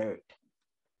mattered,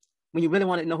 when you really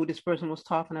wanted to know who this person was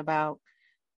talking about.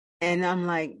 And I'm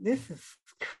like, this is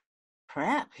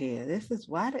crap here. This is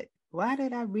why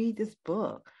did I read this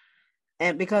book?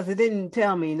 And because it didn't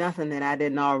tell me nothing that I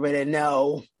didn't already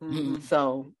know. Mm-hmm.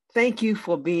 So thank you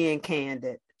for being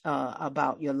candid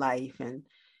about your life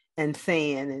and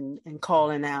saying and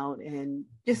calling out and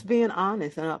just being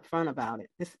honest and upfront about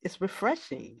it. It's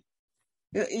refreshing.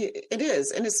 It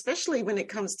is. And especially when it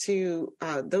comes to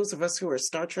those of us who are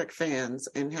Star Trek fans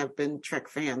and have been Trek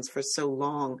fans for so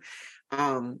long,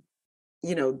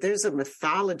 there's a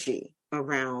mythology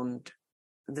around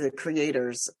the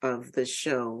creators of the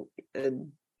show,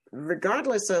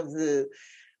 regardless of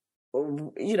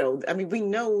we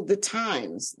know the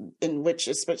times in which,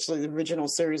 especially the original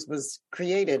series was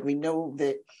created. We know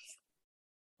that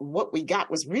what we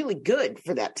got was really good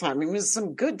for that time. I mean, there's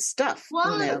some good stuff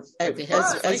in there,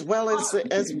 as well as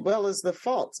the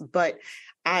faults. But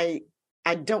I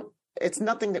don't. It's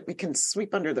nothing that we can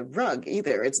sweep under the rug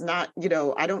either. It's not.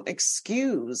 I don't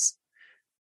excuse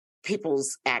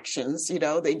people's actions.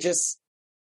 They just.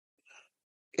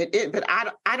 But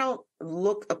I don't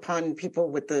look upon people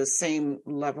with the same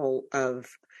level of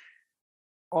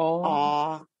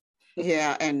awe,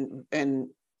 and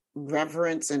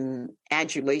reverence and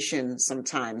adulation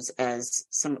sometimes as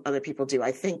some other people do.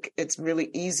 I think it's really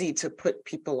easy to put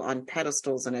people on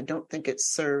pedestals, and I don't think it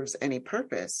serves any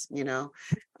purpose,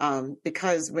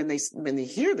 because when they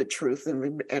hear the truth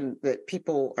and that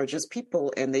people are just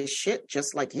people and they shit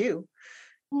just like you,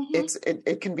 mm-hmm.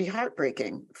 it can be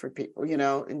heartbreaking for people,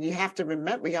 and you have to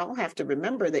remember, we all have to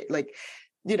remember that,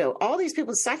 all these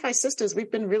people, Sci-Fi Sisters,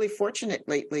 we've been really fortunate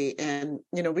lately. And,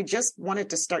 we just wanted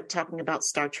to start talking about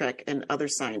Star Trek and other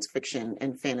science fiction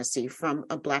and fantasy from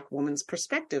a Black woman's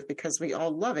perspective, because we all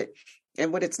love it.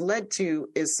 And what it's led to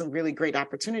is some really great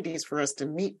opportunities for us to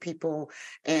meet people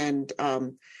and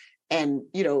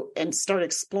start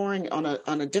exploring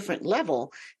on a different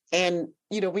level. And,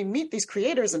 we meet these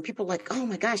creators and people like, oh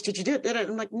my gosh, did you do it?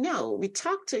 I'm like, no, we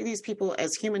talk to these people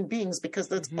as human beings because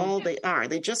that's mm-hmm. all they are.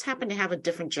 They just happen to have a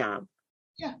different job.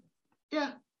 Yeah.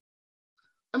 Yeah.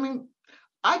 I mean,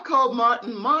 I called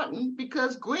Martin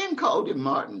because Gwen called him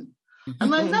Martin.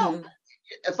 And I know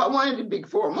if I wanted to be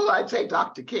formal, I'd say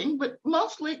Dr. King, but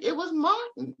mostly it was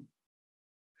Martin.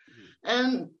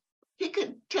 And he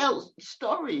could tell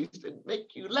stories that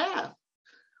make you laugh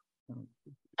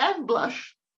and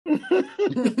blush. Uh-oh.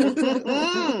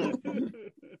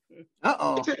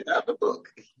 It's another book.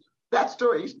 That's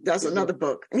another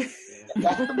book.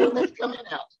 That's the one that's coming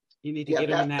out. You need to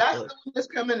get on that book. That's the one that's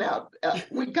coming out.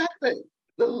 We got the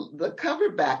cover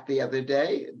back the other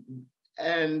day,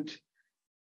 and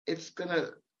it's gonna.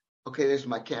 Okay, there's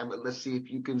my camera. Let's see if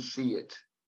you can see it.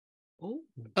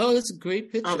 Oh, that's a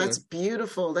great picture. Oh, that's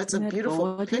beautiful. That's a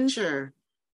beautiful picture.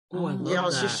 Oh, I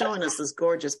love that. She's showing us this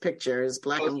gorgeous picture. It's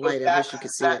black and white. I wish you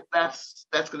could see it. That's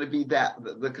going to be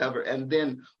the cover. And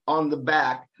then on the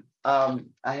back, I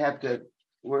have to,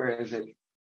 where is it?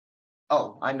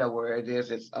 Oh, I know where it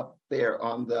is. It's up there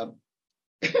on the,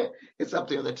 it's up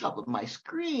there on the top of my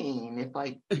screen. If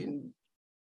I can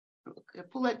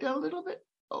pull that down a little bit.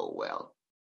 Oh, well.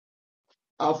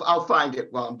 I'll find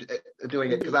it while I'm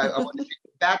doing it, because I want to see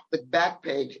the back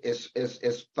page is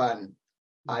fun.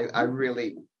 I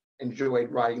really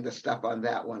enjoyed writing the stuff on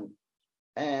that one.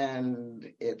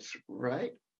 And it's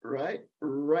right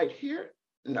here.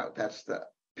 No, that's the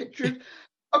picture.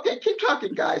 Okay, keep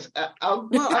talking, guys.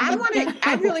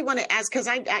 I really want to ask, because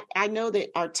I know that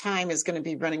our time is going to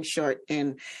be running short.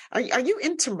 And are you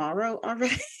in tomorrow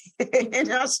already?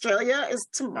 In Australia is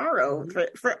tomorrow.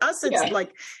 For us, it's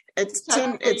like it's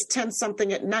 10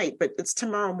 something at night, but it's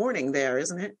tomorrow morning there,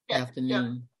 isn't it?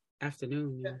 Afternoon.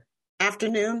 Afternoon. Yeah.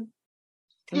 Afternoon.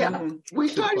 Yeah, we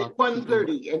started at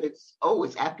 1:30, and it's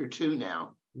after 2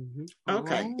 now. Mm-hmm.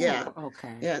 Okay. Yeah.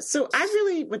 Okay. Yeah. So I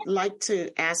really would like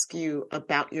to ask you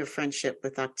about your friendship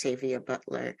with Octavia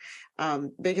Butler,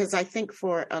 because I think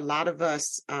for a lot of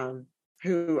us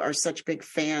who are such big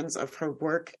fans of her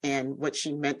work and what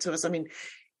she meant to us, I mean,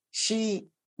 she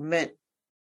meant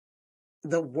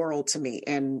the world to me.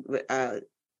 And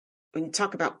when you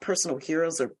talk about personal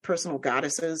heroes or personal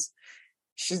goddesses,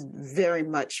 she's very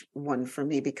much one for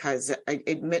me, because I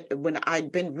admit, when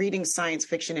I'd been reading science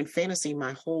fiction and fantasy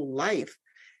my whole life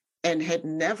and had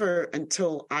never,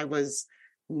 until I was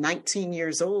 19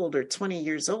 years old or 20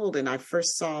 years old, and I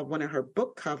first saw one of her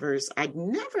book covers, I'd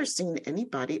never seen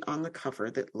anybody on the cover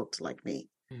that looked like me,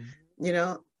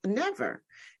 never.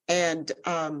 And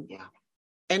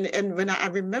and when I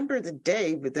remember the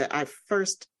day that I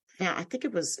first found, I think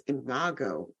it was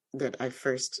Imago that I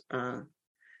first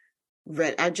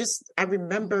read. I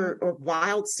remember, or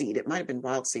Wild Seed, it might have been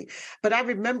Wild Seed, but I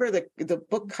remember the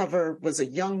book cover was a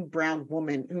young brown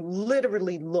woman who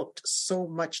literally looked so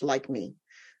much like me.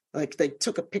 Like they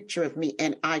took a picture of me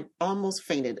and I almost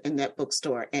fainted in that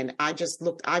bookstore. And I just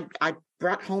looked, I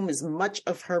brought home as much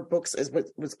of her books as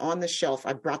was on the shelf.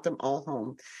 I brought them all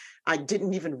home. I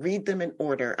didn't even read them in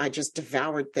order. I just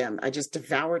devoured them. I just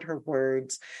devoured her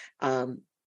words.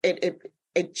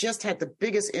 It just had the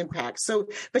biggest impact. So,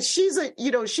 but she's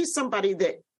somebody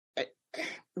that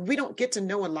we don't get to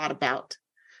know a lot about.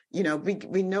 You know,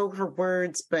 we know her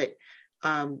words, but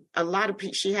a lot of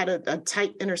people, she had a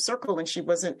tight inner circle and she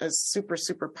wasn't a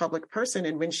super public person.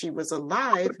 And when she was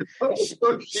alive,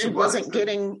 she wasn't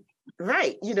getting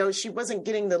right. You know, she wasn't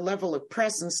getting the level of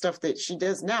press and stuff that she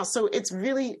does now. So it's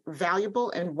really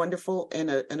valuable and wonderful and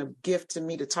a gift to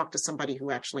me to talk to somebody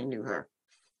who actually knew her.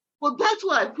 Well, that's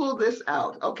why I pulled this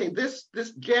out. Okay, this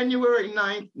January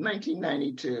 9th,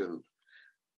 1992.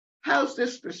 How's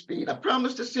this for speed? I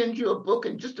promised to send you a book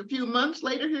and just a few months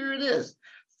later, here it is.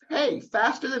 Hey,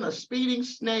 faster than a speeding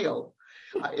snail.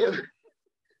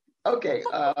 Okay,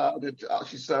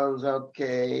 she says,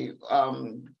 okay.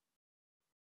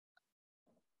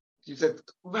 She said,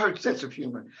 her sense of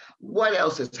humor. What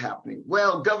else is happening?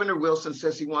 Well, Governor Wilson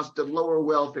says he wants to lower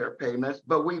welfare payments,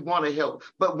 but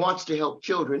wants to help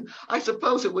children. I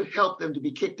suppose it would help them to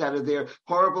be kicked out of their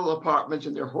horrible apartments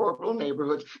in their horrible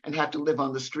neighborhoods and have to live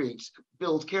on the streets.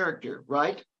 Builds character,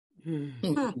 right?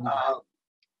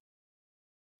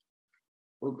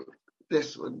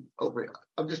 This one over here.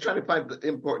 I'm just trying to find the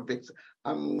important things.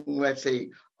 Let's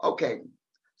see. Okay.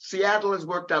 Seattle has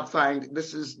worked out fine.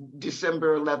 This is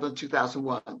December 11th,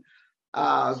 2001.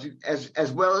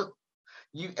 As well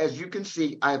as you can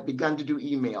see, I have begun to do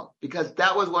email because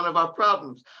that was one of our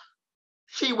problems.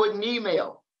 She wouldn't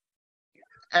email.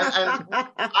 And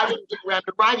I didn't get around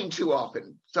to writing too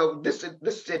often. So this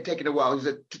had taken a while. He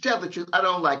said, to tell the truth, I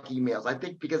don't like emails. I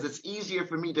think because it's easier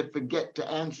for me to forget to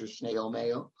answer snail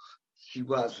mail. She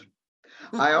wasn't.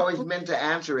 I always meant to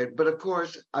answer it, but of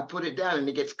course I put it down and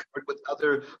it gets covered with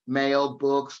other mail,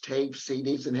 books, tapes,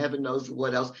 CDs, and heaven knows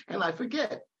what else, and I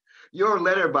forget. Your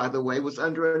letter, by the way, was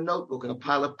under a notebook and a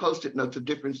pile of Post-it notes of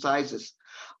different sizes.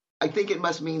 I think it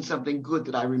must mean something good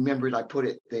that I remembered I put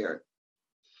it there.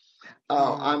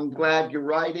 I'm glad you're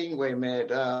writing. Wait a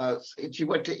minute. She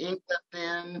went to England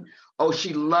then. Oh,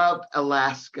 she loved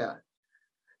Alaska.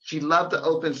 She loved the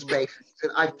open space.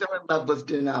 I fell in love with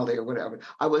Denali or whatever.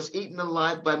 I was eaten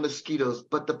alive by mosquitoes,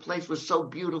 but the place was so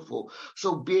beautiful,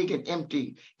 so big and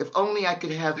empty. If only I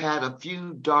could have had a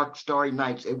few dark, starry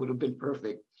nights, it would have been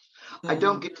perfect. I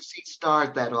don't get to see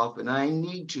stars that often. I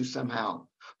need to somehow.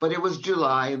 But it was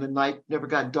July and the night never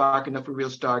got dark enough for real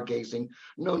stargazing.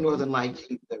 No northern lights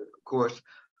either, of course.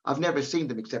 I've never seen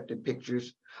them except in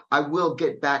pictures. I will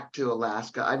get back to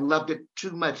Alaska. I loved it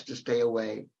too much to stay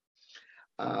away.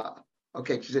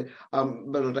 Okay, she said,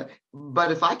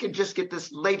 but if I could just get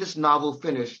this latest novel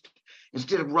finished,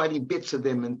 instead of writing bits of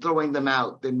them and throwing them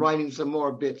out, then writing some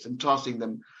more bits and tossing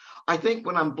them. I think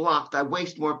when I'm blocked, I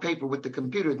waste more paper with the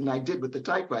computer than I did with the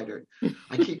typewriter.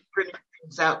 I keep printing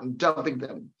things out and dumping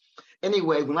them.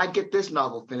 Anyway, when I get this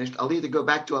novel finished, I'll either go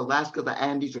back to Alaska, the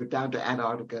Andes, or down to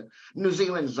Antarctica. New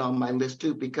Zealand is on my list,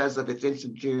 too, because of its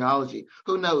ancient geology.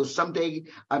 Who knows? Someday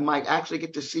I might actually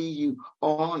get to see you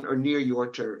on or near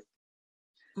your turf.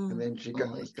 And then she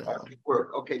goes,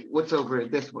 work. Okay, what's over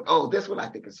this one? Oh, this one I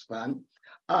think is fun.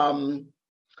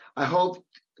 I hope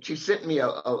she sent me a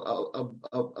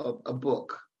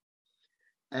book.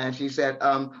 And she said,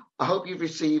 I hope you've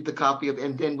received the copy of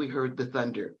And Then We Heard the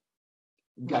Thunder.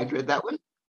 You guys read that one?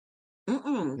 I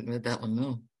read that one,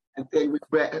 no. And then we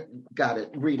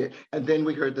read it. And then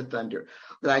we heard the thunder.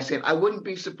 But I said, I wouldn't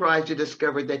be surprised to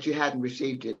discover that you hadn't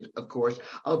received it, of course.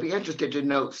 I'll be interested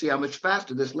to see how much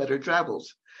faster this letter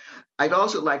travels. I'd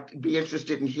also like to be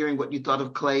interested in hearing what you thought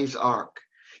of Clay's arc.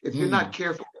 If you're not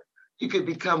careful, you could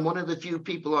become one of the few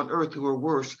people on Earth who are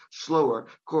worse, slower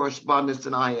correspondents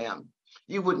than I am.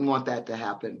 You wouldn't want that to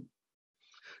happen.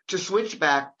 To switch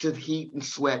back to the heat and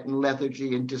sweat and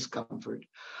lethargy and discomfort,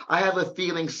 I have a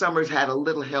feeling summer's had a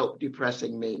little help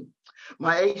depressing me.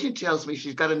 My agent tells me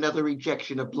she's got another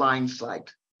rejection of Blind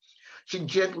Sight. She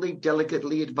gently,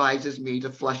 delicately advises me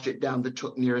to flush it down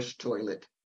the nearest toilet.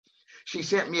 She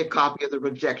sent me a copy of the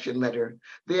rejection letter.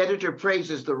 The editor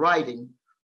praises the writing,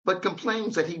 but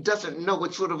complains that he doesn't know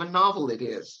what sort of a novel it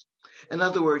is. In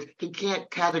other words, he can't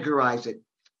categorize it.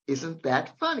 Isn't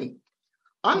that funny?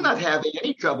 I'm not having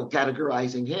any trouble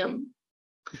categorizing him.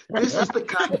 This is the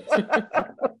kind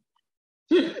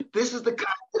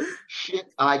of shit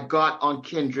I got on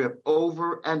Kindred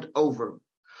over and over.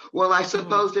 Well, I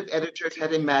suppose if editors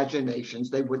had imaginations,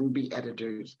 they wouldn't be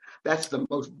editors. That's the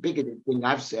most bigoted thing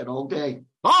I've said all day.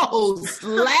 Oh,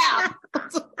 slap!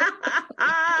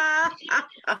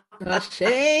 The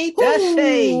shade.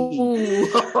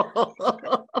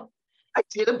 I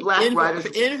did a Black Writers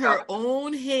in her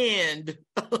own hand.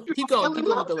 Keep going with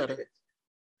the letter.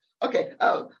 Okay.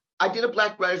 I did a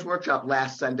Black Writers Workshop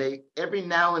last Sunday. Every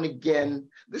now and again,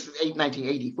 this is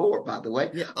 1984, by the way.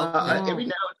 Yeah. Every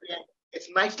now and again, it's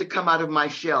nice to come out of my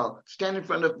shell, stand in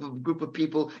front of a group of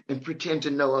people and pretend to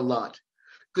know a lot.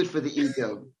 Good for the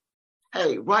ego.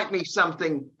 Hey, write me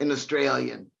something in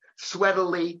Australian.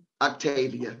 Sweatily,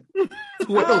 Octavia.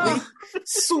 Sweatily.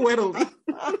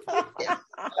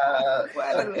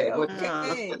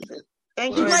 Okay.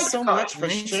 Thank you so much for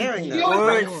sharing that.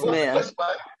 Wordsmith.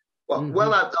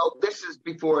 Well, this is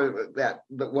before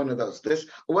one of those.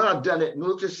 I've done it,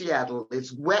 moved to Seattle.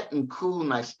 It's wet and cool,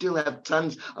 and I still have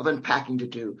tons of unpacking to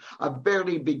do. I've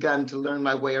barely begun to learn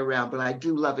my way around, but I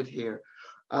do love it here.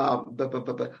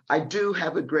 But I do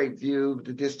have a great view of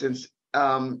the distance.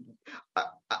 I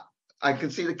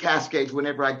can see the Cascades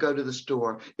whenever I go to the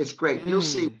store. It's great. You'll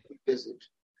see when we visit.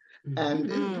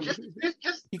 And just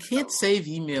you can't save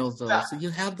emails though, so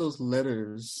you have those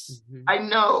letters. I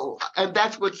know, and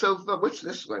that's what's so fun. What's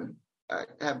this one? I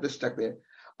have this stuck there.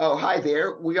 Oh, hi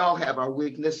there. We all have our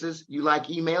weaknesses. You like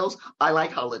emails? I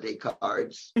like holiday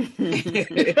cards. Peace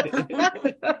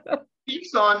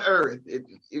on Earth.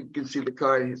 You can see the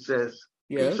card. It says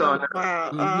peace on Earth.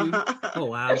 Wow. Oh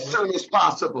wow! As soon as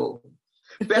possible.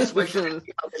 Best wishes,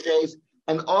 happy holidays,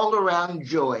 and all around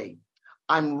joy.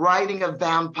 I'm writing a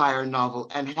vampire novel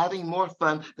and having more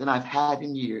fun than I've had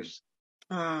in years.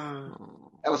 That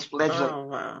was fledgling. Oh,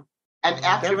 wow. And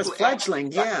after that was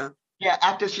fledgling, yeah. Yeah,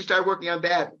 after she started working on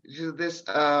that, she did this.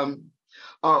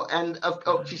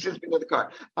 She sends me another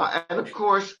card. And of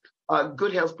course,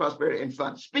 good health, prosperity, and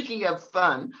fun. Speaking of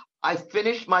fun, I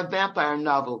finished my vampire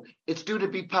novel. It's due to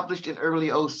be published in early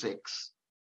 2006.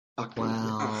 Okay.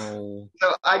 Wow.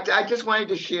 So I just wanted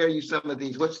to share you some of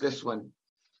these. What's this one?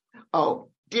 Oh,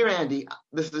 dear Andy,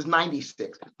 this is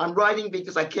 96. I'm writing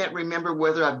because I can't remember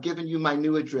whether I've given you my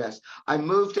new address. I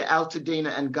moved to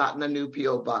Altadena and gotten a new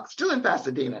P.O. box, still in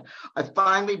Pasadena. I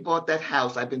finally bought that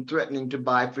house I've been threatening to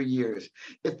buy for years.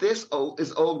 If this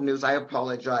is old news, I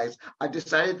apologize. I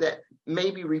decided that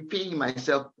maybe repeating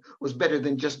myself was better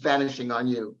than just vanishing on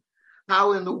you.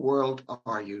 How in the world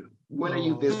are you? When are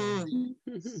you visiting?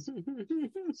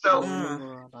 So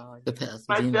I fell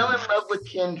in love with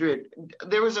Kindred.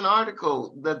 There was an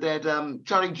article that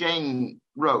Charlie Jane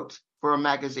wrote for a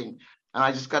magazine, and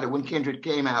I just got it when Kindred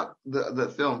came out,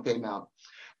 the film came out.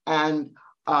 And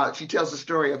she tells the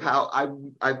story of how I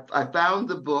found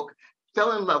the book,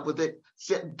 fell in love with it,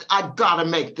 said, I gotta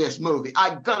make this movie.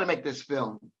 I gotta make this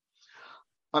film.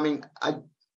 I mean,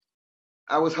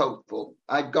 I was hopeful.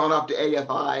 I'd gone off to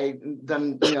AFI,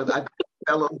 done, I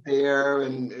fellow there,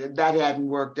 and that hadn't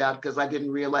worked out because I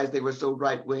didn't realize they were so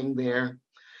right-wing there.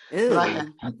 But I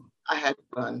had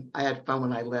fun. I had fun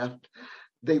when I left.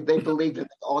 They believed in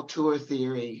the auteur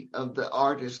theory of the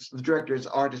artist, the director's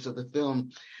artist of the film.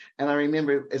 And I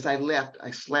remember as I left, I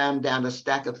slammed down a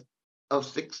stack of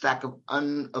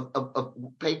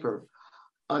paper,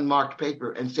 unmarked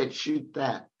paper, and said, shoot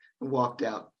that, and walked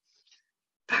out.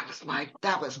 I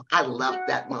loved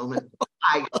that moment.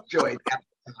 I enjoyed that.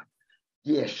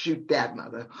 Yeah, shoot that,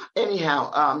 mother. Anyhow,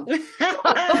 I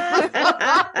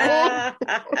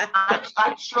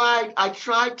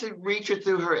tried to reach her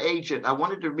through her agent. I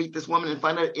wanted to meet this woman and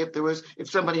find out if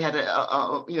somebody had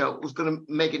was going to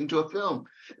make it into a film,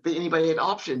 if anybody had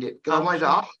optioned it. Because I wanted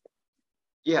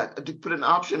to put an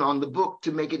option on the book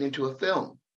to make it into a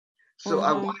film. So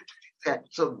I wanted to do that.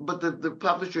 So, but the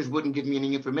publishers wouldn't give me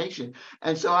any information.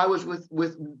 And so I was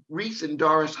with Reese and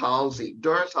Doris Halsey.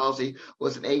 Doris Halsey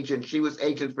was an agent. She was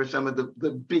agent for some of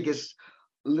the biggest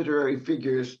literary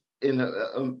figures in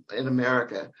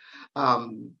America.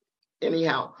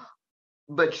 Anyhow,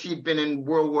 but she'd been in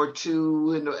World War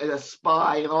II and a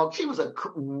spy and all. She was a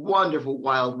wonderful,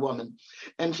 wild woman.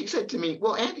 And she said to me,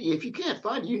 "Well, Auntie, if you can't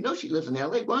find her, she lives in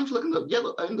L.A. Why don't you look in the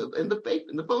yellow in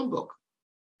the phone book?"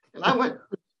 And I went,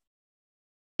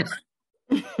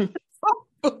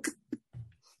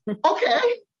 "Okay."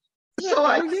 So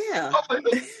I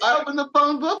opened the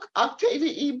phone book.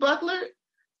 Octavia E. Butler,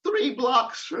 3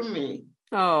 blocks from me.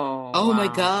 Oh my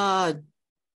God.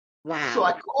 Wow. So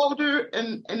I called her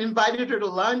and invited her to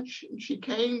lunch, and she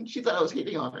came. She thought I was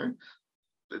hitting on her.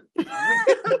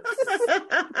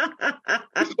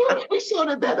 we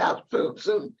sorted that out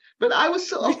soon. But I was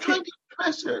trying to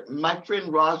impress her. My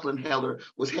friend Rosalind Heller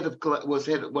was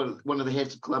one of the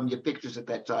heads of Columbia Pictures at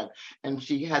that time, and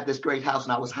she had this great house,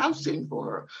 and I was house sitting for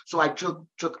her. So I took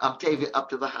Octavia up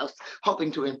to the house,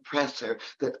 hoping to impress her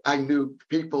that I knew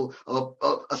people of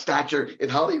a stature in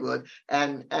Hollywood,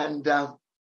 and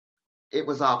it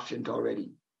was optioned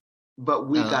already. But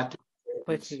we got to.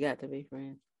 But you got to be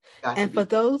friends. And for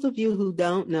those of you who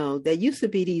don't know, there used to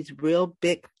be these real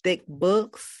big, thick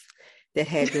books that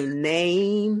had your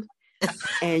name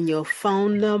and your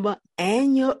phone number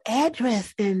and your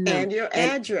address in them. And your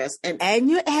address. And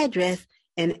your address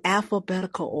in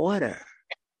alphabetical order.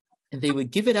 And they would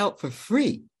give it out for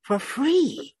free. For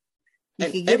free. You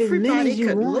and could get everybody as many as could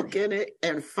you look in it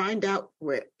and find out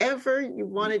wherever you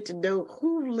wanted to know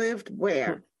who lived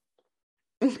where.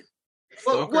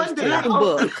 Well, one day I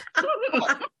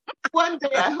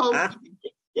hope we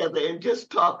get together and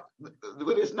just talk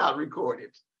when it's not recorded.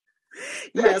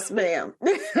 Yes, ma'am.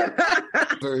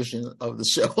 Version of the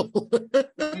show.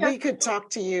 We could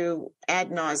talk to you ad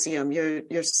nauseum.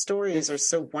 Your stories are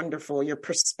so wonderful. Your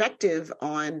perspective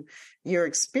on your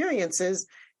experiences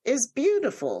is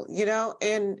beautiful,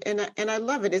 and I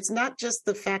love it. It's not just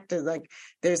the fact of like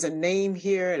there's a name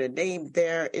here and a name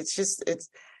there. It's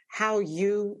how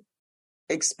you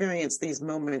experience these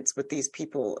moments with these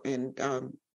people, and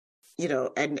and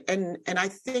I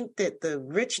think that the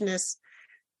richness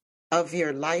of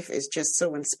your life is just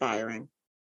so inspiring,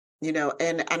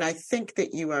 and I think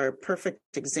that you are a perfect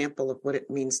example of what it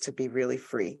means to be really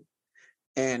free.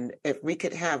 And if we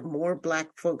could have more Black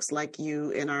folks like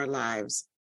you in our lives,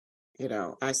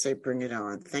 I say bring it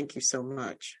on. Thank you so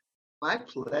much. My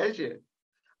pleasure.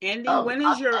 Andy, when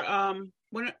is your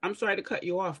I'm sorry to cut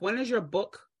you off. When is your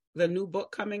book, the new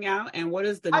book, coming out, and what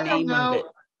is the name of it?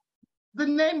 The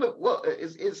name of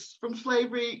is From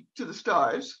Slavery to the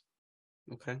Stars.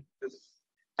 Okay.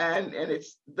 And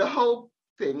it's the whole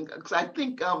thing, because I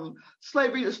think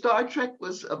Slavery to Star Trek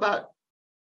was about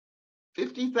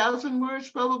 50,000 words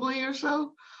probably or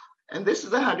so. And this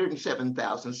is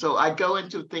 107,000. So I go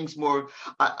into things more,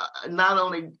 not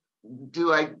only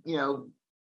do I,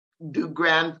 do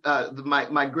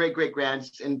my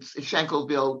great-great-grands in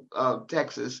Shankleville,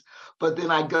 Texas, but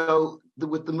then I go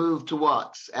with the move to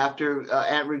Watts after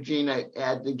Aunt Regina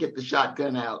had to get the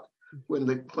shotgun out when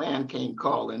the Klan came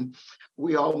calling.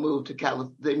 We all moved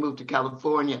to they moved to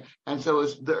California, and so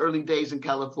it's the early days in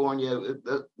California.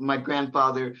 My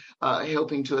grandfather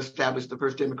helping to establish the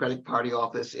first Democratic Party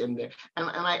office in there, and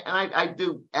I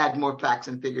do add more facts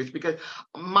and figures, because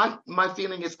my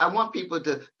feeling is I want people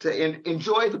to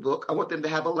enjoy the book. I want them to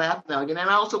have a laugh now and again, and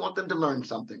I also want them to learn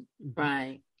something.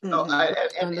 Right. So,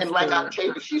 and like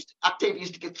Octavia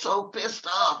used to get so pissed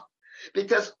off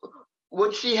because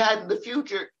what she had in the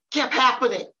future kept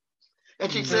happening.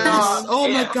 And she said, oh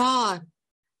my God.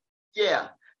 Yeah.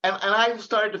 And I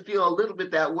started to feel a little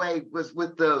bit that way with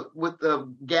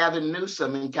the Gavin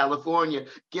Newsom in California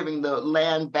giving the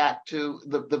land back to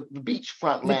the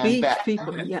beachfront land beach back.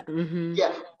 People, yeah. Mm-hmm.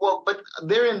 Yeah. Well, but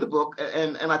they're in the book,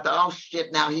 and I thought, oh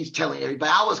shit, now he's telling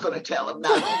everybody. I was going to tell him.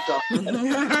 Now he's talking.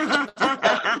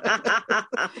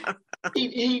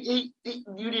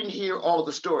 You didn't hear all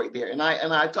the story there, and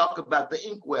I talk about the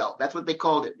Inkwell. That's what they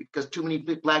called it, because too many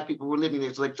Black people were living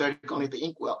there, so they started calling it the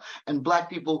Inkwell. And Black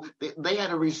people, they had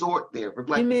a resort there for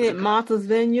Black people. You mean at Martha's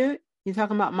Vineyard? You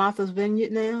talking about Martha's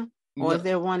Vineyard now, or is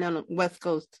there one on the West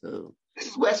Coast too? This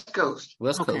is West Coast.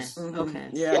 Coast. Mm-hmm. Okay.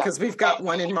 Yeah, because we've got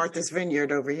one in Martha's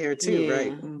Vineyard over here too,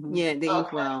 right? Mm-hmm. Yeah, the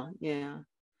Inkwell. Yeah.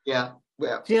 Yeah.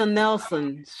 Well, Jill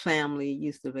Nelson's family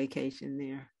used to vacation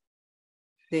there.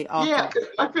 Yeah,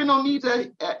 my friend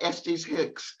Onita Estes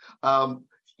Hicks,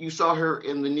 you saw her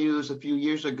in the news a few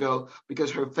years ago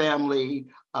because her family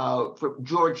from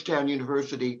Georgetown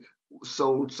University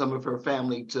sold some of her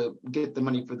family to get the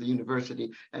money for the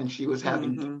university, and she was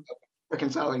having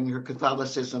reconciling her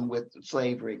Catholicism with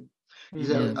slavery.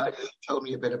 Mm-hmm. She told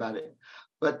me a bit about it.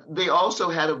 But they also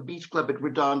had a beach club at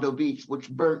Redondo Beach, which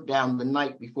burnt down the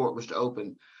night before it was to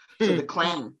open. So the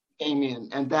Klan came in,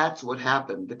 and that's what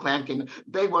happened. The Klan came in.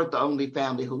 They weren't the only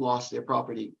family who lost their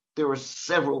property. There were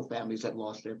several families that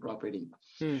lost their property.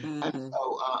 Mm-hmm. And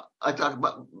so I talk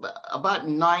about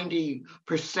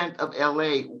 90% of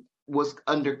LA was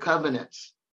under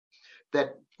covenants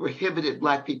that prohibited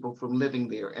Black people from living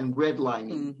there and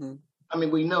redlining. Mm-hmm. I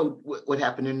mean, we know what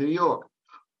happened in New York.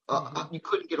 You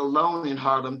couldn't get a loan in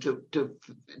Harlem to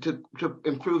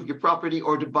improve your property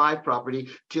or to buy property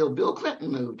till Bill Clinton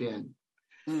moved in.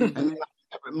 Mm-hmm. And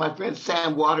my friend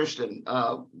Sam Waterston,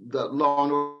 the Law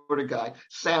and Order guy,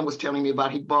 Sam was telling me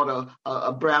about he bought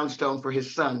a brownstone for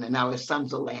his son, and now his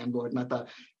son's a landlord. And I thought,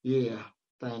 yeah,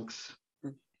 thanks.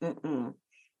 Mm-mm.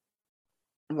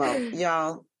 Well,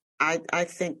 y'all, I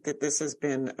think that this has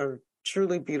been a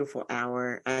truly beautiful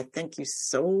hour. I thank you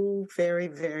so very,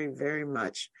 very, very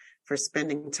much for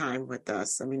spending time with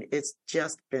us. I mean, it's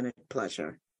just been a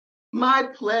pleasure. My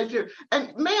pleasure.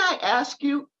 And may I ask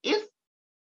you, if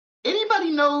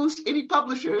anybody knows any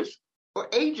publishers or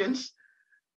agents,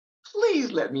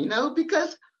 please let me know,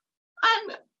 because I'm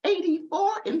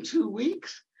 84 in 2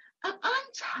 weeks and I'm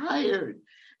tired.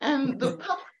 And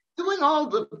doing all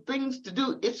the things to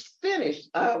do, it's finished.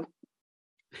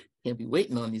 Can't be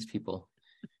waiting on these people.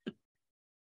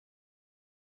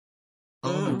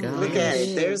 Oh my God. Look at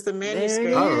it. There's the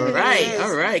manuscript. All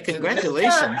right.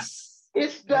 Congratulations.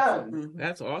 It's done.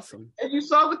 That's awesome. And you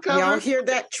saw the cover. Y'all hear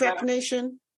that, Trek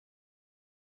Nation?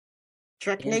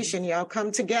 Trek Nation, y'all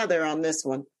come together on this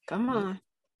one. Come on.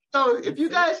 So if you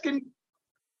guys can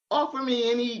offer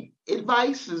me any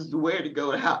advice as to where to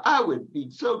go and how, I would be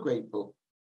so grateful,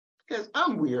 because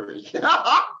I'm weary.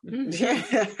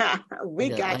 We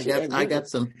got you. I got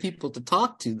some people to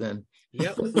talk to then.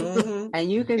 Yep. Mm-hmm. And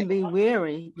you can be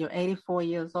weary. You're 84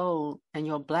 years old and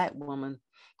you're a Black woman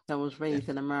that was raised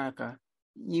in America.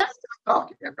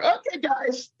 Okay,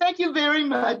 guys. Thank you very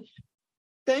much.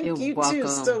 Thank You're you welcome. too.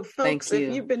 So folks, Thank you.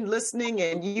 if you've been listening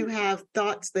and you have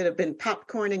thoughts that have been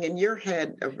popcorning in your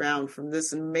head around from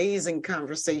this amazing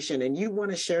conversation and you want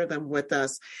to share them with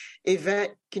us,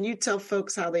 Yvette, can you tell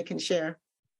folks how they can share?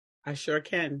 I sure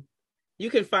can. You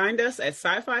can find us at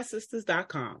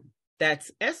sci-fisistas.com.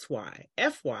 That's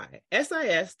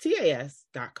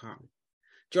SYFYSISTAS.com.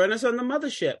 Join us on the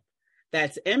mothership.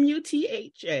 That's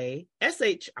MUTHASHIP.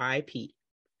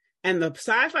 And the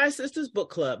Sci-Fi Sisters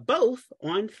Book Club, both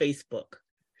on Facebook.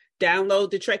 Download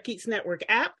the Trek Geeks Network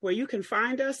app, where you can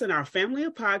find us and our family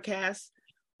of podcasts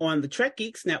on the Trek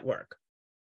Geeks Network.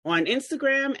 On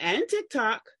Instagram and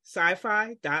TikTok,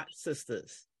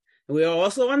 sci-fi.sisters. We are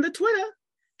also on the Twitter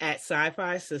at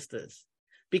Sci-Fi Sisters.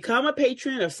 Become a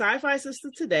patron of Sci-Fi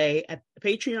Sisters today at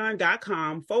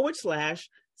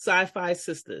patreon.com/Sci-Fi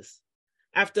Sisters.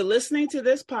 After listening to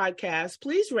this podcast,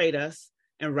 please rate us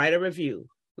and write a review.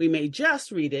 We may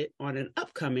just read it on an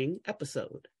upcoming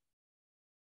episode.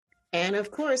 And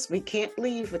of course, we can't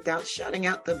leave without shouting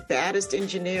out the baddest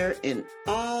engineer in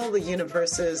all the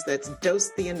universes. That's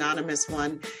Dose the Anonymous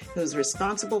One, who's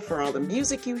responsible for all the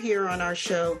music you hear on our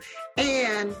show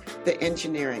and the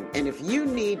engineering. And if you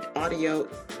need audio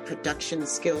production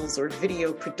skills or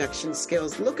video production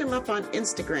skills, look him up on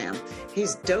Instagram.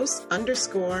 He's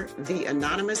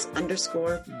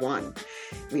Dose_the_Anonymous_1.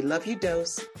 We love you,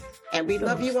 Dose. And we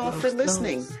love you all for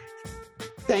listening.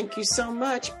 Thank you so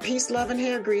much. Peace, love, and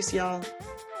hair grease, y'all.